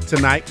 o'clock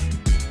tonight.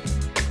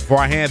 Before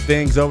I hand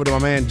things over to my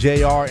man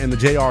JR in the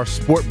JR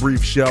Sport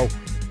Brief Show,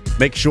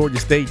 make sure you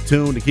stay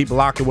tuned to keep it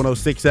locked at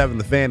 106.7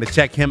 The Fan to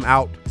check him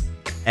out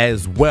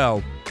as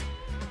well.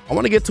 I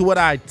want to get to what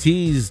I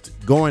teased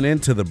going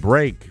into the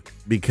break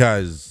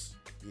because,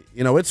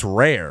 you know, it's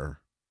rare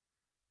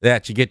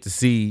that you get to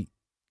see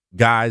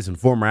guys and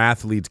former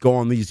athletes go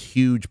on these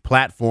huge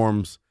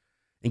platforms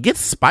and get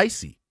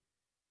spicy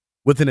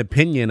with an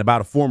opinion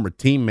about a former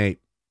teammate.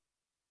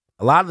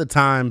 A lot of the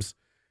times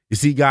you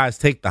see guys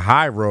take the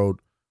high road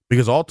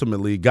because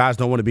ultimately guys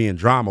don't want to be in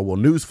drama. Well,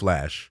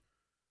 newsflash,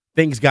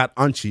 things got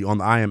unchy on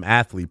the I Am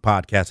Athlete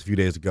podcast a few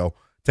days ago.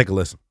 Take a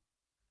listen.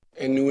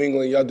 In New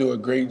England, y'all do a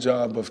great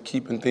job of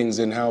keeping things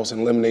in-house and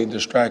eliminating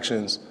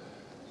distractions,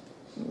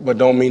 but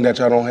don't mean that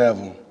y'all don't have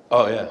them.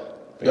 Oh, yeah.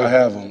 Y'all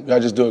have them. Y'all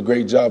just do a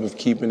great job of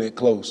keeping it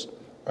close,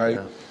 right?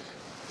 Yeah.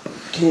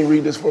 Can you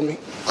read this for me?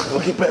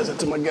 Let me pass it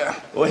to my guy.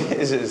 What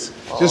is this?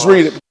 Just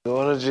read it.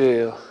 Going to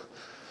jail.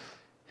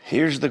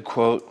 Here's the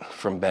quote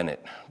from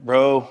Bennett.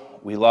 Bro,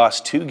 we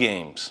lost 2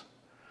 games.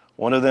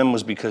 One of them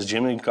was because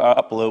Jimmy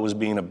Garoppolo was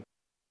being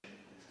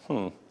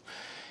a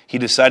He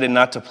decided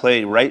not to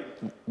play right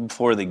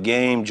before the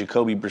game.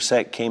 Jacoby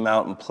Brissett came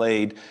out and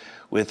played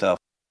with a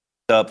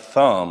up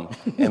thumb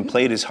and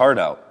played his heart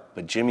out.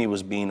 But Jimmy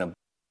was being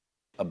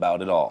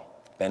about it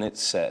all. Bennett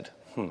said,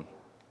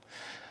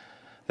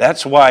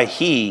 That's why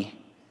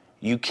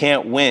you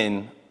can't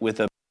win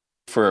with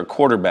for a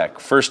quarterback,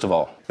 first of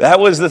all. That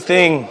was the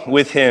thing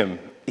with him.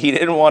 he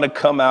didn't want to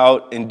come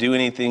out and do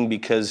anything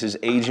because his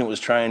agent was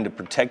trying to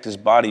protect his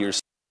body or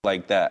something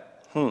like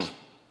that.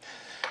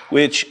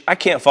 Which I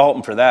can't fault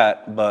him for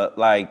that, but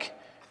like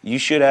you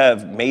should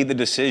have made the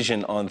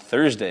decision on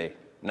Thursday.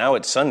 Now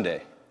it's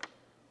Sunday.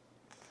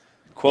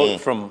 Quote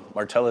from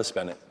Martellus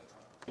Bennett.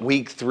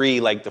 Week 3,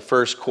 like the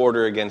first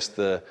quarter against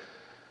the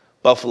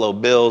Buffalo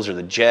Bills or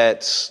the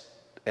Jets,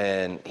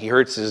 and he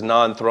hurts his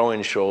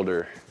non-throwing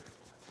shoulder,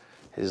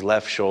 his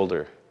left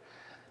shoulder.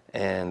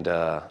 And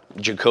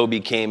Jacoby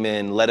came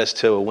in, led us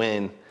to a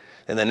win.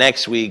 And the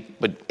next week,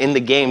 but in the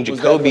game,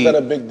 Jacoby... Was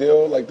that a big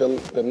deal, like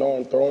the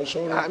non-throwing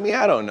sholdder? I mean,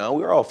 I don't know.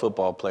 We're all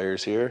football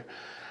players here.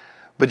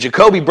 But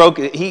Jacoby broke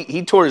it.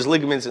 He tore his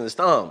ligaments in his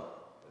thumb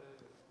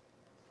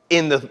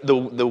in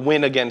the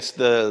win against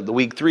the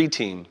Week 3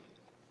 team.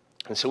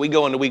 And so we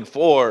go into Week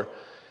 4,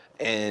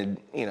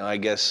 and, I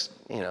guess,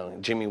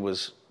 Jimmy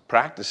was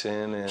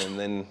practicing and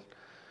then,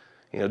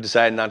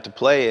 decided not to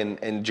play.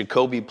 And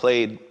Jacoby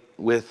played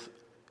with,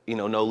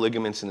 no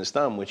ligaments in his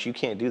thumb, which you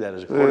can't do that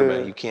as a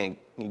quarterback. You can't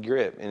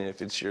grip. And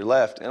if it's your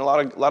left, and a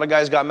lot of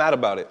guys got mad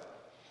about it.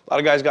 A lot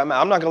of guys got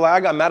mad. I'm not going to lie, I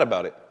got mad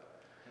about it.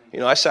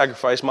 I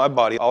sacrificed my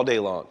body all day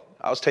long.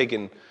 I was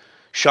taking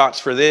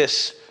shots for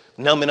this,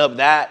 numbing up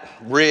that,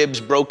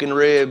 ribs, broken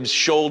ribs,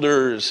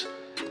 shoulders,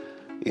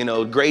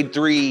 grade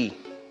 3,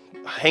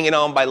 hanging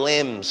on by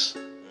limbs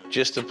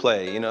just to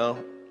play,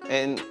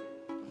 And,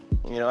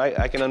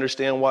 I can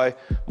understand why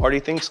Marty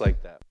thinks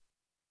like that.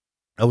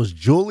 That was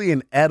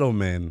Julian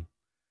Edelman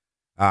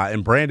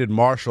and Brandon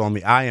Marshall on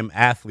the I Am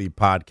Athlete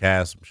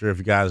podcast. I'm sure if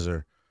you guys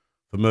are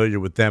familiar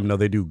with them, know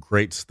they do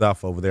great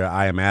stuff over there.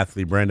 I Am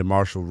Athlete. Brandon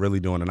Marshall really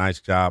doing a nice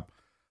job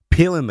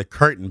peeling the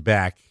curtain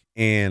back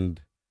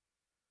and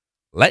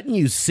letting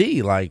you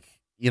see,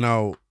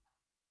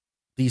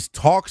 these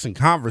talks and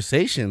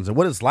conversations and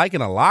what it's like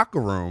in a locker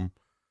room,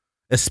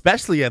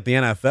 especially at the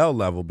NFL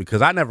level,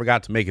 because I never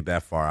got to make it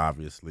that far,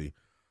 obviously.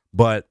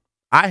 But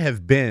I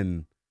have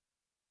been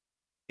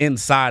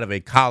inside of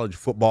a college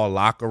football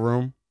locker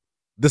room.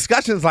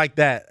 Discussions like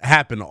that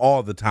happen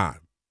all the time.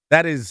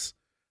 That is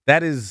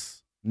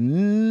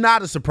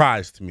not a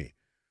surprise to me.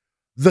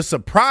 The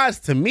surprise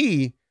to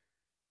me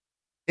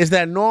is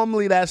that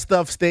normally that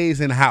stuff stays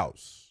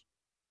in-house.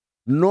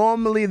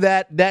 Normally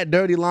that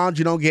dirty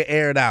laundry don't get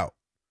aired out.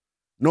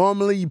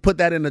 Normally you put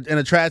that in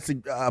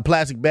a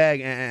plastic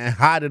bag and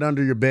hide it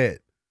under your bed.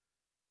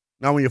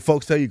 Now when your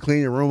folks tell you clean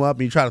your room up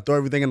and you try to throw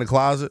everything in the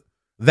closet,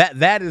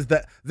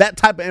 that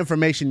type of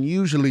information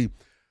usually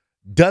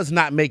does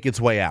not make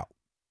its way out.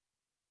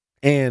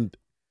 And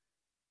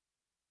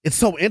it's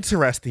so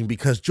interesting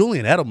because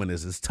Julian Edelman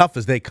is as tough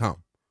as they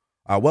come.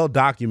 Well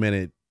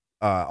documented,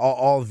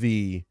 all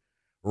the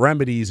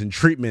remedies and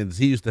treatments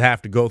he used to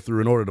have to go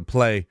through in order to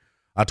play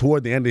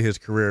toward the end of his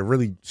career.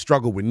 Really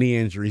struggled with knee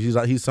injuries.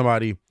 He's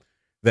somebody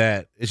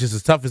that is just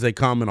as tough as they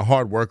come and a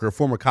hard worker,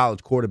 former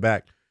college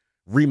quarterback,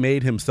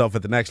 remade himself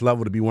at the next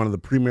level to be one of the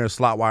premier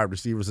slot wide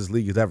receivers this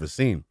league has ever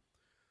seen.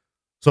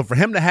 So for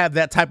him to have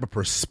that type of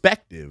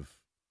perspective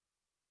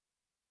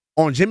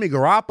on Jimmy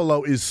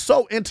Garoppolo is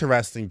so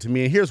interesting to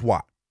me, and here's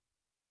why.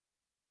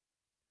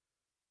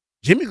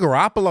 Jimmy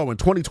Garoppolo in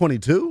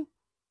 2022,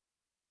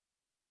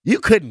 you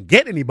couldn't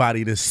get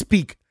anybody to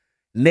speak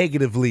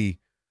negatively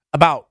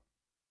about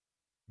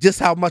just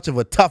how much of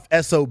a tough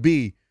SOB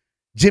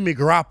Jimmy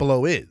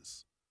Garoppolo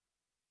is.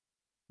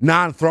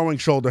 Non-throwing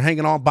shoulder,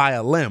 hanging on by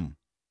a limb.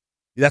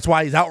 That's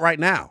why he's out right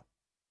now.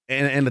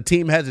 And the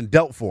team hasn't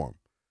dealt for him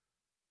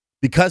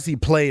because he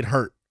played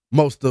hurt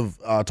most of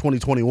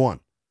 2021.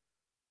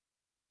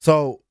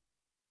 So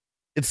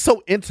it's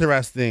so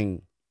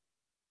interesting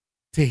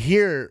to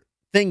hear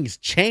things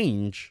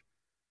change,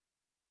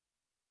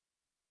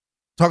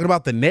 talking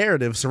about the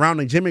narrative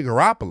surrounding Jimmy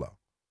Garoppolo.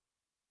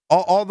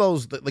 All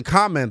those, the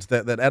comments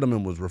that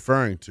Edelman was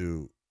referring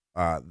to,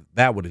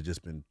 that would have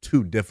just been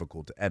too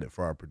difficult to edit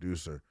for our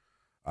producer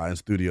in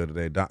studio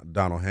today,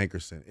 Donald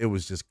Hankerson. It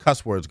was just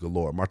cuss words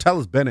galore.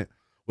 Martellus Bennett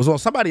was on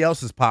somebody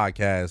else's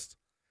podcast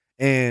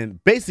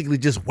and basically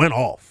just went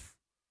off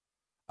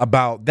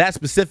about that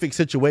specific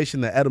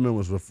situation that Edelman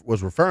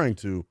was referring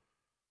to,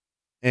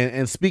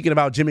 and speaking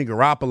about Jimmy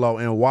Garoppolo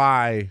and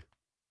why,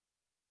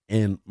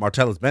 in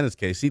Martellus Bennett's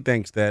case, he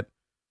thinks that,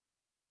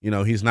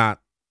 he's not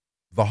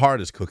the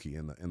hardest cookie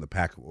in the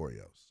pack of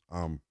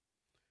Oreos.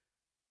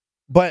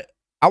 But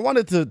I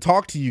wanted to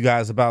talk to you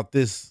guys about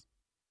this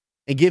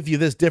and give you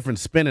this different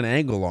spin and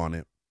angle on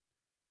it.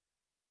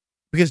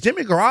 Because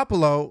Jimmy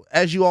Garoppolo,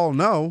 as you all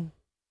know,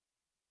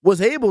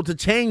 was able to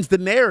change the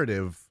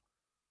narrative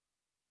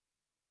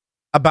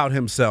about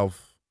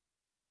himself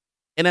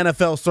in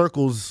NFL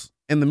circles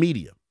in the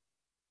media.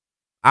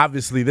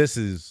 Obviously, this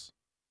is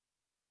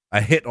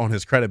a hit on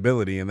his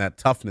credibility and that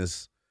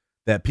toughness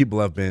that people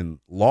have been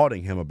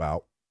lauding him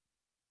about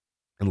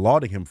and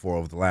lauding him for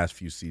over the last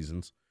few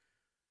seasons.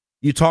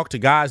 You talk to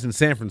guys in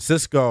San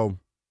Francisco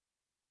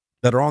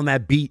that are on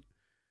that beat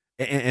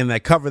and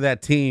that cover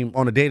that team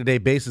on a day-to-day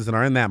basis and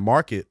are in that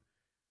market.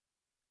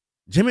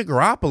 Jimmy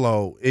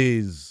Garoppolo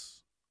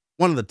is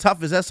one of the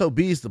toughest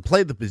SOBs to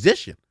play the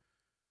position.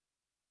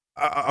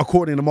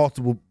 according to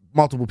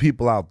multiple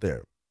people out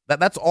there.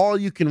 That's all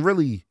you can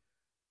really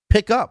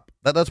pick up.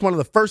 That's one of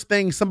the first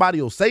things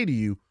somebody will say to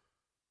you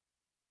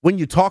when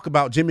you talk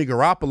about Jimmy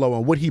Garoppolo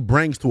and what he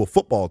brings to a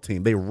football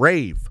team. They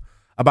rave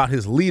about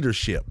his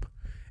leadership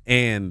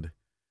and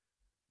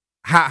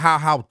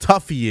how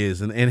tough he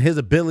is and his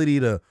ability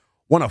to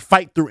want to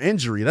fight through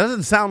injury. That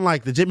doesn't sound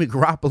like the Jimmy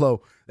Garoppolo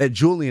that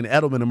Julian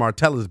Edelman and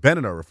Martellus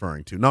Bennett are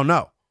referring to.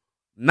 No.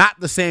 Not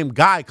the same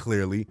guy,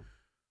 clearly.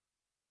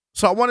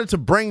 So I wanted to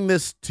bring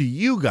this to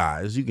you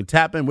guys. You can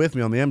tap in with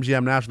me on the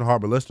MGM National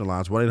Harbor listener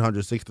lines,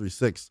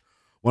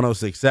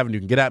 1-800-636-1067. You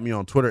can get at me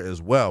on Twitter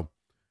as well,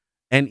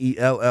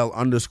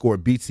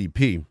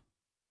 NELL_BTP.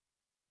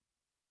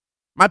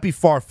 Might be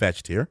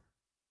far-fetched here.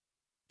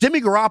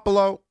 Jimmy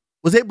Garoppolo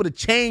was able to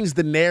change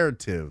the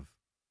narrative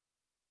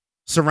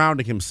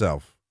surrounding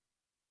himself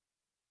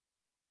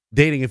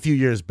dating a few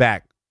years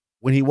back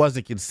when he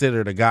wasn't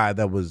considered a guy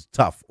that was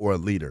tough or a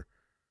leader.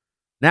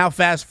 Now,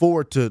 fast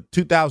forward to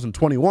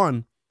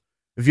 2021,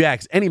 if you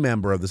ask any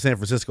member of the San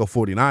Francisco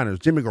 49ers,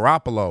 Jimmy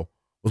Garoppolo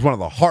was one of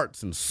the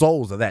hearts and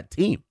souls of that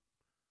team,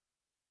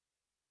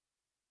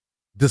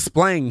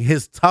 displaying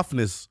his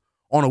toughness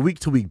on a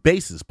week-to-week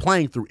basis,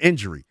 playing through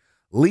injury,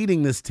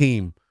 leading this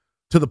team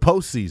to the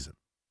postseason,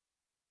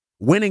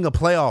 winning a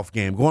playoff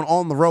game, going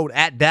on the road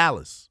at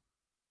Dallas.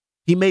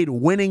 He made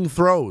winning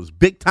throws,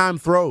 big-time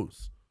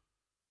throws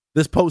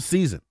this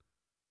postseason,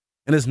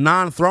 and his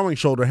non-throwing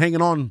shoulder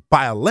hanging on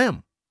by a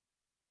limb.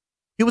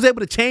 He was able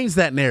to change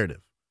that narrative.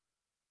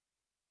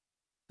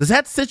 Does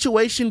that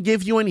situation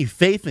give you any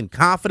faith and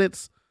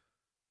confidence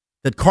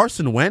that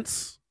Carson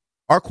Wentz,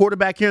 our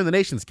quarterback here in the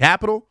nation's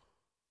capital,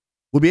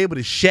 will be able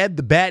to shed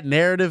the bad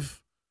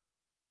narrative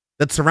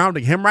that's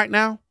surrounding him right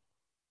now?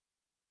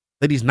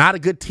 That he's not a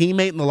good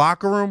teammate in the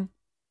locker room?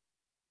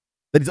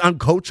 That he's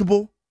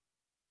uncoachable?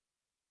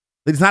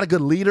 That he's not a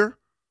good leader?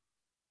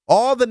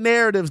 All the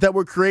narratives that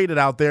were created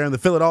out there in the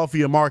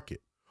Philadelphia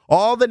market,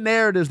 all the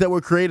narratives that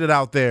were created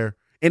out there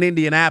in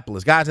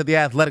Indianapolis, guys at The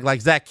Athletic like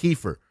Zach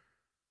Kiefer,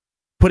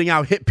 putting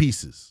out hit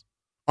pieces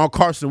on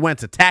Carson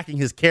Wentz, attacking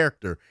his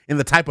character and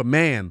the type of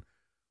man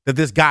that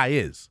this guy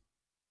is.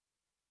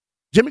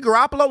 Jimmy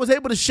Garoppolo was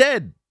able to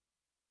shed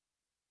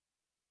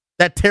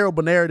that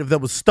terrible narrative that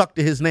was stuck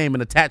to his name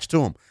and attached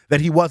to him, that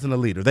he wasn't a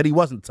leader, that he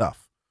wasn't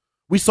tough.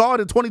 We saw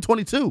it in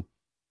 2022,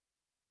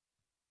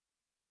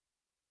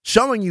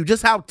 showing you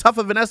just how tough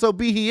of an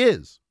SOB he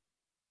is.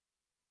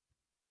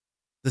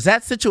 Does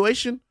that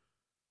situation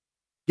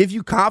give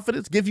you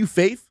confidence, give you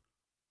faith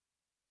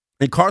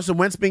in Carson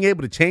Wentz being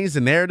able to change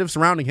the narrative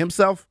surrounding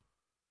himself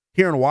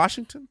here in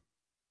Washington?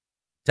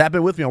 Tap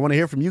in with me. I want to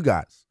hear from you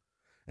guys.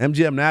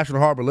 MGM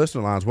National Harbor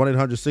listener lines,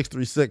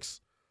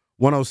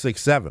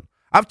 1-800-636-1067.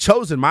 I've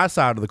chosen my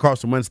side of the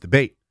Carson Wentz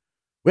debate.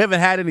 We haven't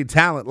had any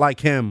talent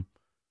like him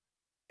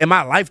in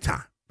my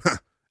lifetime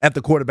at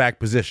the quarterback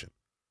position.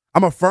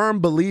 I'm a firm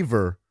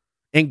believer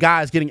in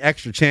guys getting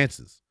extra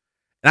chances.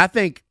 And I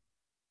think,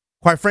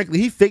 quite frankly,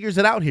 he figures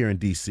it out here in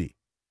D.C.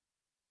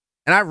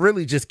 And I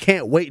really just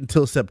can't wait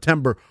until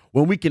September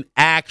when we can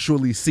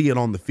actually see it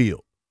on the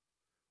field,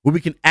 when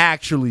we can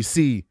actually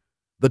see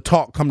the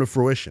talk come to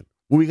fruition,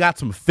 when we got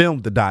some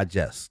film to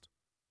digest.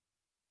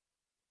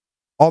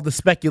 All the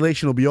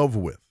speculation will be over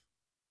with.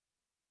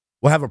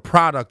 We'll have a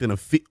product and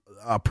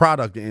a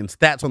product and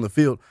stats on the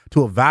field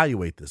to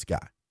evaluate this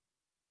guy.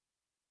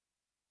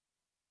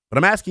 But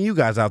I'm asking you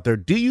guys out there,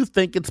 do you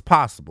think it's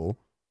possible,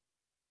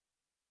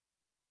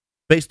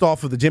 based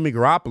off of the Jimmy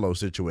Garoppolo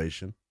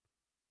situation,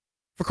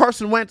 for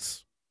Carson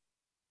Wentz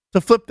to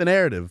flip the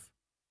narrative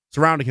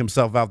surrounding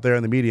himself out there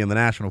in the media in the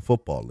National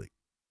Football League?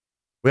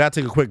 We got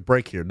to take a quick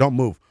break here. Don't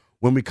move.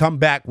 When we come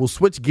back, we'll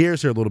switch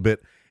gears here a little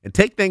bit and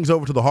take things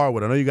over to the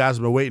hardwood. I know you guys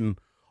have been waiting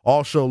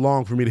all show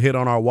long for me to hit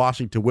on our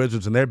Washington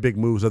Wizards and their big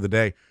moves of the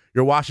day.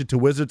 Your Washington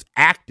Wizards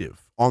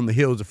active on the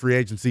heels of free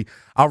agency.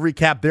 I'll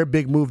recap their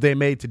big move they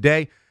made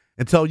today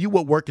and tell you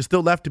what work is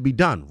still left to be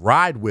done.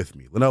 Ride with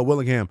me. Linnell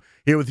Willingham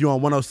here with you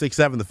on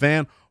 106.7 The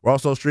Fan. We're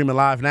also streaming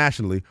live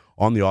nationally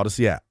on the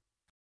Odyssey app.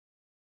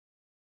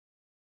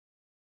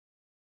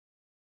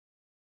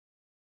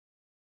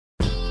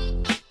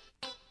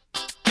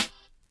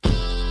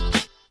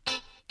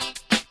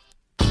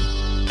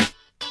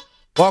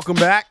 Welcome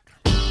back.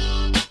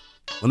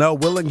 Linnell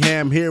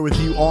Willingham here with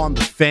you on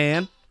The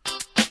Fan.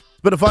 It's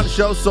been a fun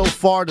show so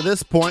far to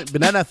this point.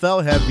 Been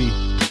NFL heavy.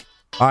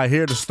 All right,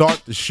 here to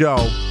start the show.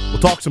 We'll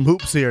talk some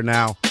hoops here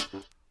now.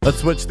 Let's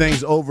switch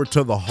things over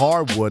to the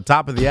hardwood.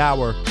 Top of the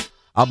hour,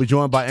 I'll be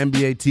joined by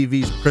NBA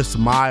TV's Chris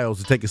Miles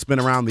to take a spin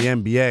around the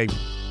NBA.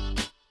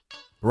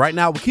 But right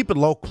now, we'll keep it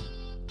local.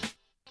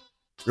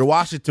 Your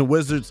Washington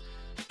Wizards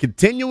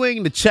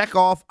continuing to check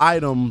off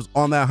items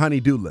on that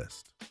honey-do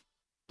list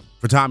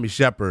for Tommy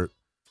Shepard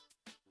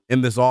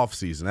in this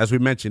offseason. As we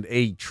mentioned,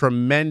 a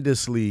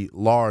tremendously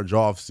large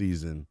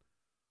offseason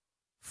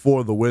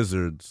for the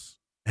Wizards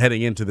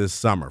heading into this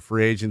summer.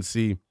 Free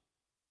agency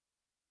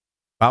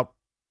about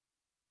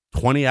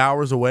 20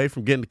 hours away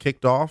from getting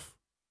kicked off.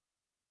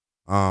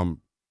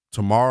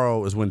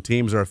 Tomorrow is when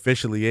teams are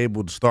officially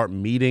able to start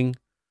meeting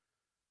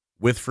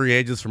with free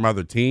agents from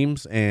other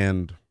teams.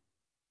 And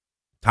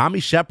Tommy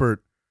Shepard,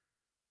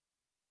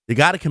 you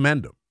got to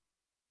commend him.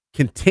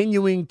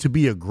 Continuing to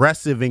be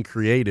aggressive and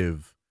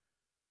creative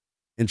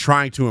in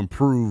trying to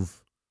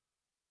improve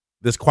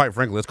this, quite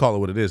frankly, let's call it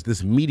what it is,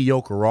 this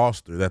mediocre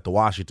roster that the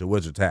Washington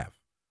Wizards have.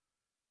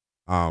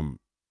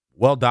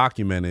 Well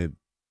documented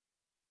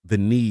the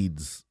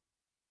needs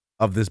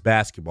of this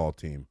basketball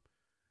team.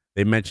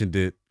 They mentioned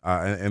it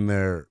in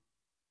their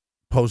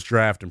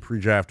post-draft and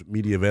pre-draft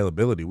media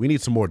availability. We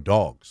need some more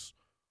dogs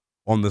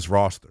on this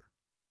roster.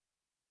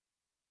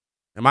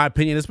 In my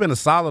opinion, it's been a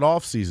solid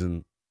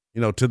offseason,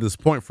 to this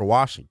point for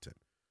Washington,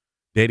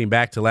 dating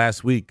back to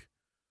last week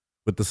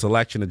with the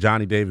selection of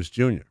Johnny Davis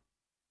Jr.,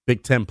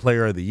 Big Ten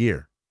Player of the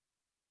Year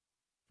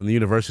from the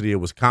University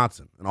of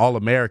Wisconsin, an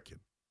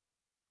All-American.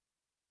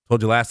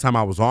 Told you last time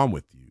I was on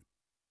with you,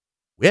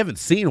 we haven't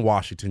seen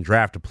Washington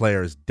draft a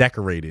player as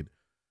decorated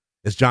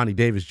as Johnny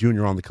Davis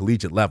Jr. on the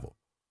collegiate level.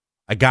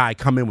 A guy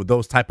come in with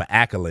those type of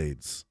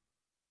accolades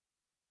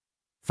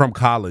from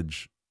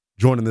college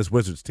joining this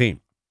Wizards team.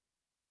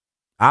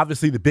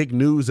 Obviously, the big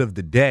news of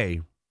the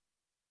day,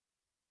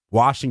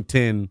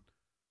 Washington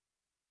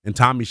and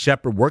Tommy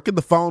Shepard working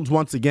the phones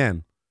once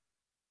again.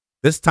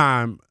 This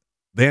time,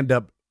 they end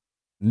up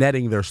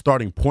netting their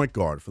starting point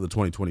guard for the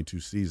 2022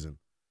 season.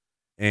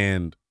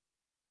 And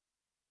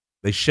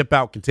they ship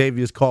out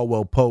Kentavious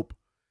Caldwell-Pope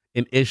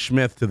and Ish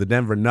Smith to the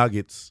Denver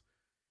Nuggets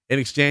in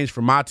exchange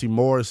for Monty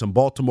Morris and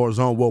Baltimore's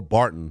own Will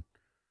Barton.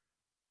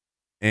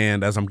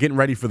 And as I'm getting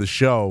ready for the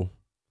show,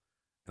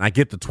 and I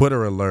get the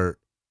Twitter alert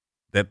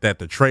that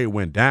the trade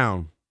went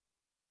down,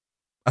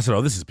 I said,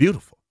 oh, this is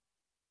beautiful.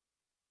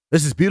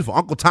 This is beautiful.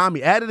 Uncle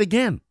Tommy, at it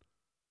again.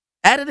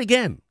 At it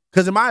again.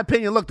 Because in my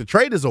opinion, look, the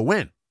trade is a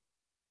win.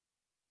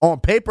 On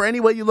paper,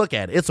 any way you look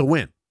at it, it's a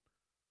win.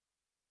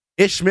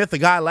 Ish Smith, a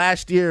guy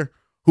last year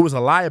who was a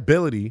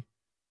liability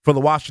for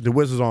the Washington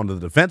Wizards on the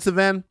defensive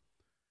end,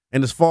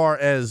 and as far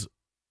as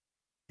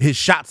his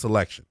shot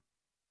selection.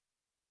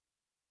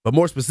 But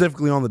more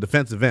specifically on the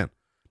defensive end.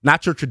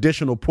 Not your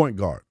traditional point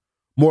guard.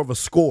 More of a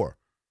scorer.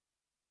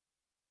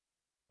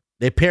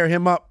 They pair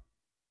him up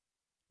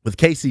with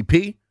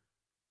KCP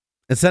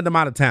and send him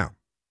out of town.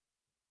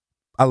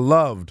 I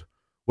loved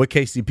what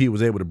KCP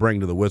was able to bring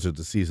to the Wizards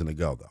a season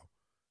ago, though.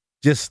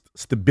 Just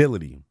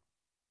stability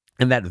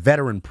and that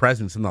veteran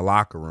presence in the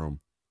locker room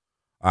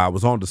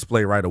was on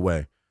display right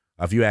away.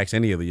 If you ask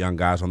any of the young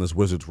guys on this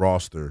Wizards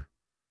roster,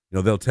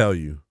 they'll tell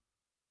you,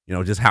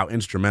 just how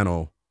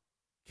instrumental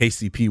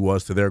KCP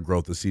was to their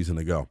growth a season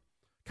ago.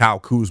 Kyle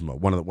Kuzma,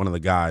 one of the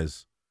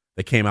guys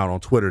that came out on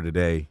Twitter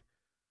today,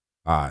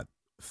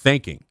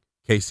 thanking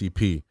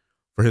KCP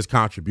for his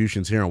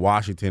contributions here in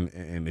Washington.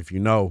 And if you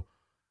know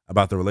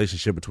about the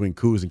relationship between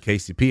Kuz and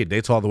KCP, it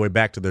dates all the way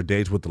back to their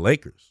days with the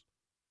Lakers.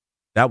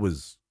 That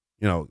was,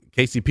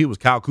 KCP was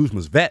Kyle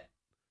Kuzma's vet,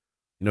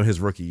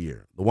 his rookie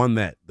year.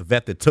 The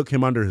vet that took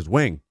him under his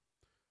wing.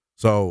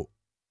 So,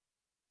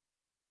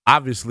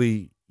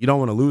 obviously, you don't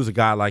want to lose a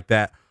guy like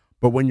that.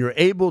 But when you're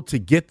able to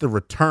get the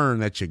return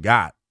that you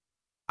got,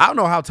 I don't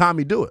know how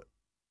Tommy do it.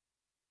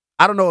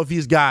 I don't know if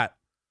he's got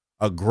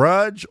a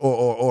grudge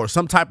or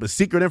some type of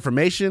secret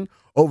information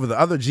over the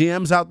other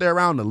GMs out there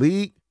around the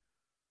league.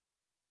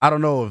 I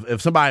don't know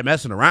if somebody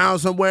messing around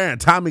somewhere and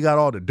Tommy got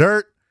all the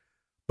dirt.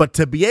 But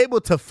to be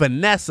able to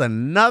finesse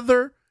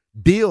another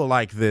deal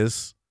like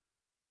this,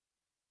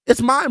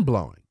 it's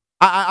mind-blowing.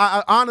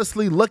 I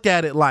honestly look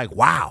at it like,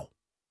 wow.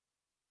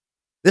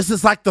 This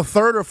is like the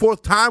third or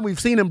fourth time we've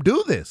seen him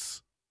do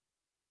this.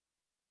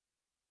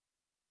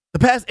 The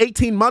past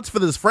 18 months for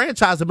this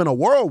franchise have been a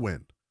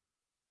whirlwind.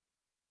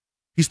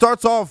 He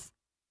starts off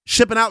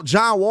shipping out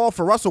John Wall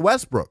for Russell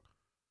Westbrook,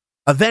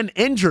 a then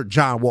injured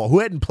John Wall who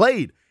hadn't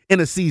played in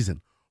a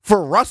season,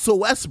 for Russell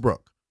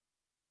Westbrook,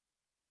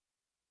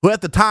 who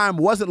at the time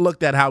wasn't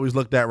looked at how he's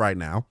looked at right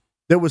now.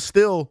 There was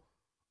still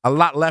a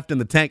lot left in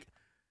the tank,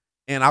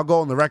 and I'll go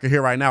on the record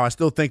here right now. I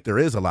still think there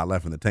is a lot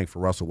left in the tank for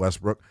Russell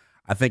Westbrook.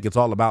 I think it's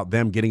all about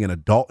them getting an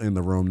adult in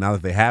the room now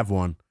that they have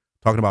one.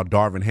 Talking about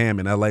Darvin Ham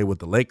in L.A. with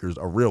the Lakers,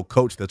 a real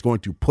coach that's going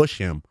to push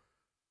him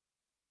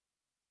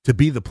to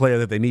be the player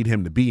that they need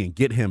him to be and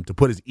get him to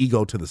put his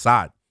ego to the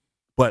side.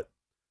 But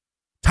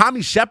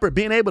Tommy Shepard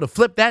being able to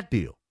flip that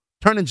deal,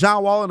 turning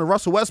John Wall into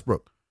Russell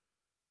Westbrook.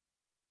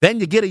 Then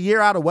you get a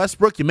year out of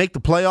Westbrook, you make the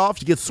playoffs,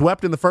 you get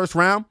swept in the first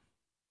round.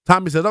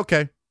 Tommy says,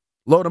 okay,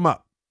 load him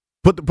up.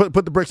 Put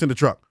the bricks in the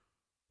truck.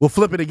 We'll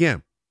flip it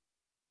again.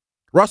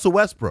 Russell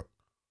Westbrook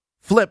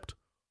flipped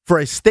for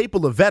a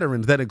staple of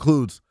veterans that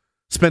includes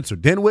Spencer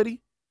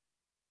Dinwiddie,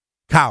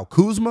 Kyle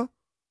Kuzma,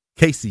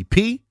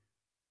 KCP,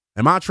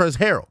 and Montrezl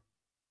Harrell.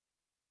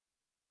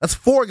 That's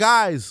four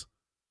guys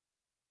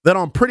that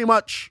on pretty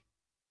much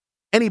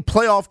any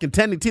playoff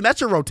contending team,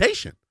 that's your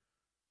rotation.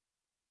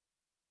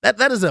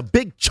 That is a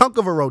big chunk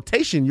of a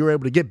rotation you're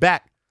able to get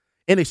back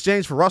in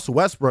exchange for Russell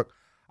Westbrook.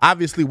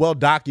 Obviously well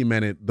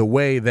documented the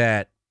way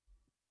that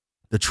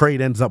the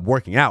trade ends up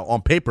working out.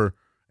 On paper,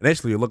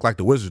 initially it looked like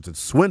the Wizards had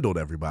swindled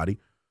everybody,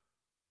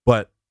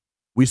 but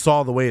we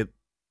saw the way it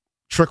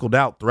trickled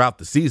out throughout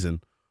the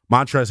season.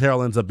 Montrezl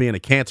Harrell ends up being a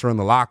cancer in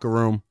the locker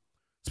room.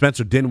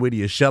 Spencer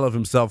Dinwiddie, a shell of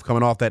himself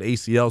coming off that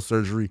ACL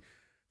surgery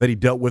that he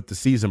dealt with the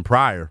season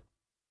prior.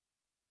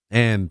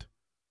 And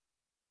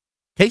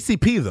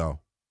KCP, though,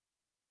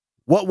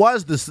 what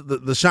was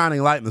the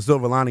shining light and the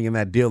silver lining in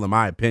that deal, in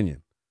my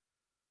opinion?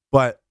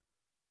 But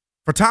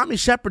for Tommy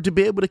Sheppard to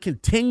be able to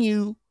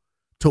continue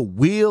to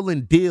wheel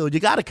and deal, you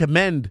got to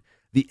commend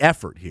the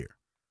effort here.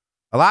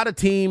 A lot of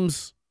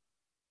teams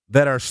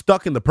that are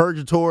stuck in the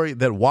purgatory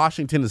that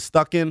Washington is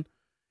stuck in,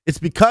 it's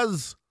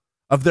because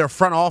of their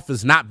front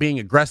office not being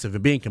aggressive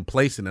and being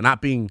complacent and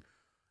not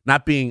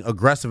being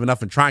aggressive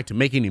enough and trying to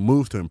make any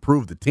moves to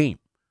improve the team.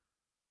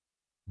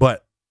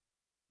 But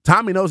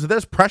Tommy knows that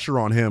there's pressure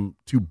on him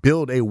to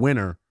build a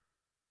winner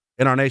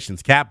in our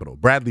nation's capital.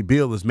 Bradley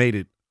Beal has made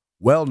it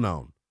well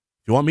known.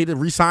 If you want me to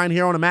re-sign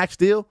here on a max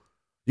deal,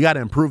 you got to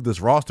improve this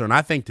roster. And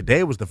I think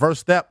today was the first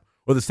step,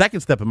 or the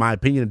second step, in my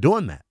opinion, in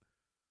doing that.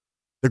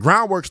 The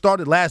groundwork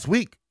started last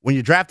week when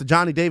you drafted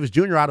Johnny Davis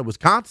Jr. out of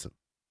Wisconsin.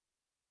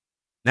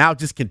 Now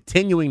just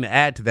continuing to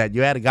add to that,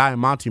 you had a guy in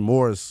Monty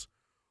Morris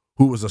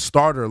who was a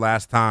starter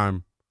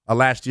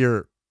last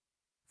year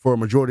for a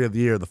majority of the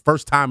year, the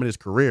first time in his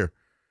career.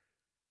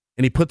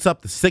 And he puts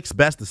up the 6th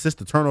best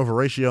assist-to-turnover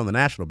ratio in the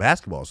National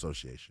Basketball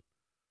Association.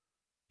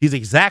 He's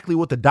exactly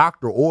what the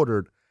doctor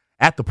ordered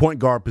at the point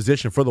guard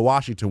position for the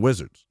Washington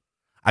Wizards.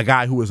 A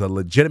guy who is a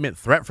legitimate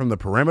threat from the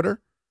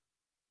perimeter.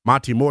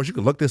 Monty Morris, you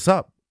can look this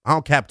up. I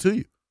don't cap to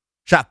you.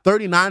 Shot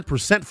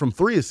 39% from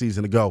 3 a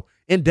season ago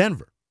in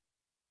Denver.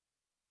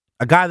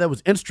 A guy that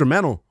was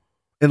instrumental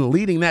in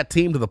leading that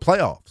team to the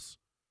playoffs.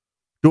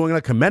 Doing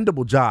a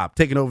commendable job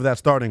taking over that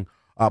starting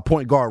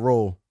point guard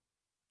role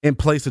in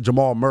place of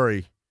Jamal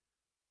Murray,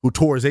 who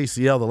tore his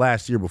ACL the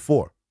last year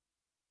before.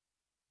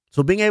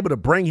 So being able to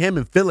bring him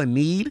and fill a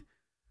need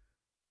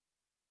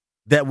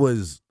that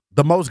was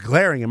the most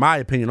glaring, in my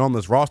opinion, on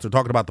this roster,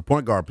 talking about the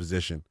point guard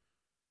position.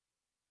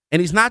 And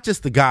he's not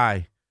just the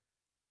guy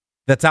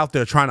that's out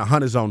there trying to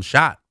hunt his own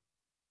shot.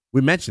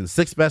 We mentioned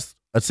 6th best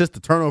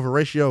assist-to-turnover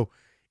ratio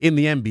in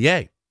the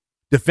NBA.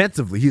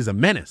 Defensively, he's a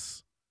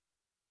menace.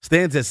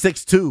 Stands at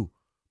 6'2",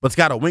 but's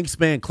got a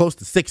wingspan close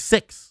to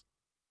 6'6".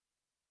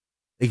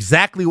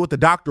 Exactly what the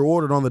doctor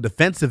ordered on the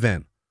defensive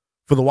end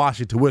for the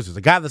Washington Wizards.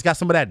 A guy that's got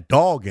some of that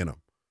dog in him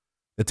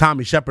that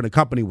Tommy Sheppard and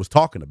company was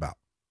talking about.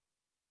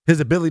 His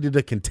ability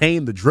to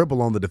contain the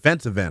dribble on the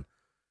defensive end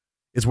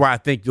is where I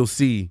think you'll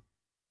see,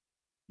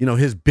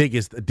 his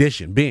biggest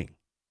addition being.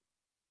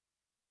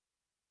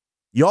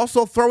 You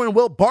also throw in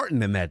Will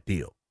Barton in that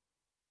deal,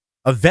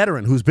 a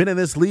veteran who's been in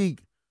this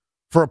league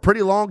for a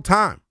pretty long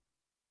time,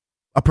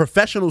 a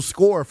professional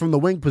scorer from the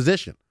wing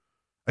position,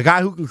 a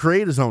guy who can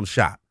create his own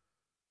shot,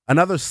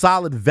 another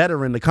solid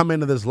veteran to come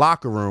into this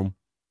locker room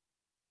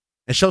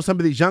and show some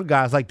of these young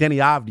guys like Denny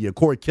Avdia,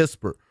 Corey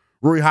Kispert,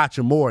 Rui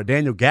Hachimura,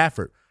 Daniel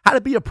Gafford, how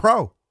to be a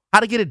pro, how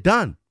to get it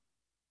done.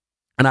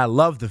 And I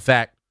love the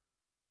fact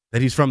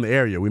that he's from the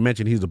area. We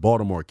mentioned he's a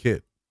Baltimore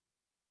kid.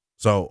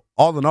 So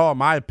all in all, in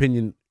my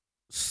opinion,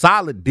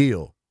 solid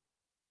deal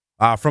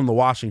from the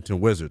Washington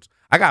Wizards.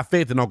 I got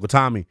faith in Uncle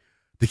Tommy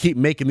to keep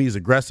making these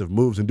aggressive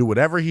moves and do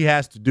whatever he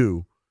has to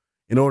do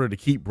in order to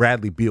keep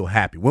Bradley Beal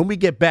happy. When we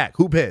get back,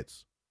 Hoop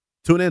Heads,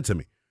 tune in to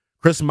me.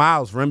 Chris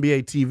Miles for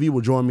NBA TV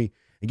will join me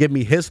and give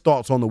me his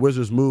thoughts on the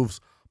Wizards' moves,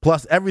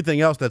 plus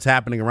everything else that's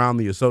happening around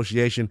the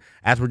association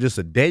as we're just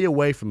a day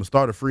away from the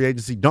start of free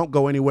agency. Don't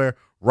go anywhere.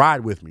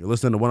 Ride with me. You're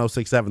listening to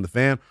 106.7 The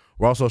Fan.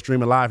 We're also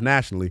streaming live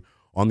nationally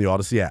on the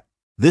Odyssey app.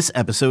 This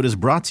episode is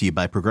brought to you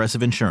by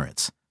Progressive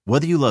Insurance.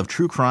 Whether you love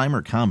true crime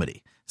or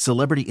comedy,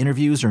 celebrity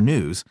interviews or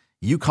news,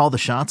 you call the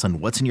shots on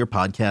what's in your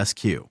podcast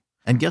queue.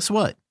 And guess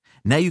what?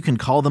 Now you can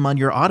call them on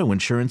your auto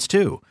insurance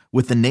too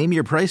with the Name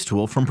Your Price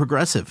tool from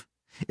Progressive.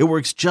 It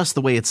works just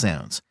the way it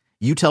sounds.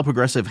 You tell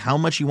Progressive how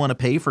much you want to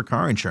pay for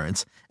car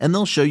insurance, and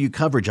they'll show you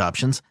coverage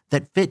options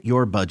that fit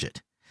your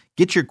budget.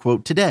 Get your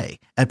quote today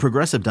at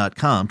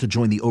Progressive.com to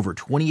join the over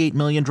 28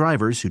 million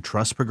drivers who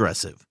trust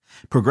Progressive.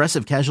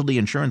 Progressive Casualty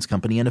Insurance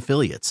Company and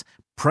Affiliates.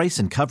 Price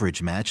and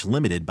coverage match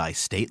limited by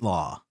state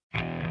law.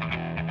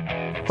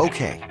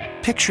 Okay,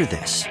 picture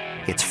this.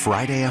 It's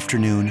Friday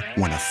afternoon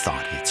when a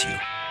thought hits you.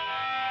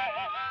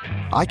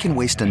 I can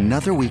waste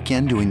another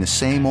weekend doing the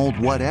same old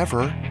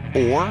whatever,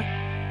 or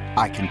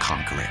I can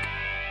conquer it.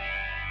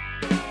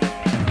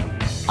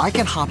 I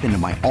can hop into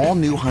my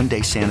all-new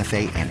Hyundai Santa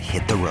Fe and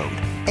hit the road.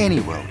 Any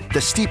road.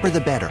 The steeper,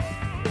 the better.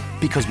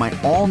 Because my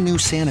all-new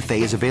Santa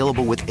Fe is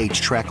available with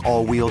H-Track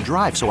all-wheel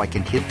drive, so I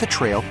can hit the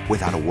trail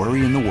without a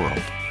worry in the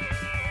world.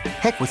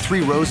 Heck, with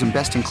 3 rows and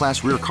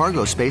best-in-class rear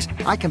cargo space,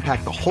 I can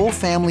pack the whole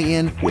family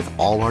in with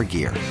all our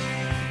gear.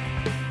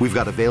 We've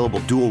got available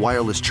dual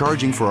wireless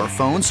charging for our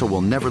phones, so we'll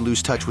never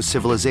lose touch with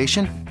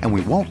civilization, and we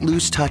won't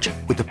lose touch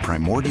with the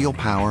primordial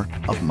power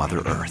of Mother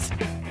Earth.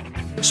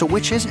 So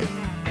which is it?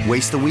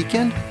 Waste the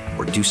weekend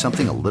or do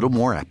something a little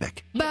more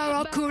epic?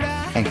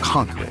 And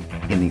conquer it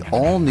in the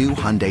all-new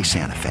Hyundai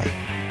Santa Fe.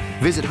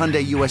 Visit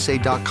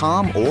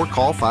HyundaiUSA.com or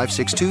call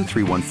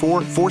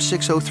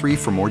 562-314-4603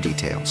 for more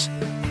details.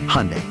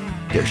 Hyundai,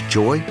 there's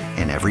joy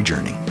in every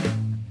journey.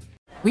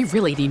 We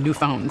really need new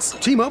phones.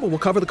 T-Mobile will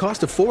cover the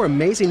cost of 4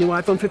 amazing new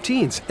iPhone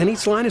 15s, and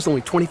each line is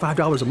only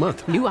 $25 a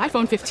month. New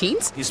iPhone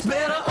 15s? It's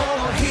better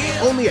over here.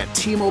 Only at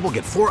T-Mobile,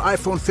 get 4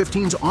 iPhone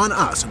 15s on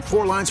us and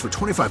 4 lines for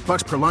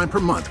 $25 per line per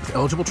month with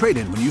eligible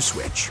trade-in when you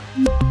switch.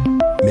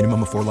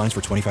 Minimum of 4 lines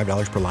for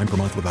 $25 per line per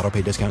month with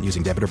autopay discount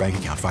using debit or bank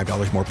account.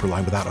 $5 more per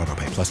line without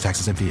autopay, plus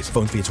taxes and fees.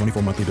 Phone fee at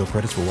 24 monthly bill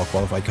credits for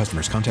well-qualified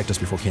customers. Contact us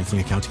before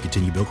canceling account to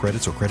continue bill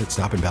credits or credit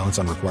stop and balance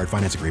on required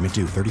finance agreement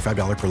due.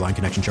 $35 per line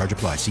connection charge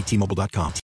applies. See T-Mobile.com.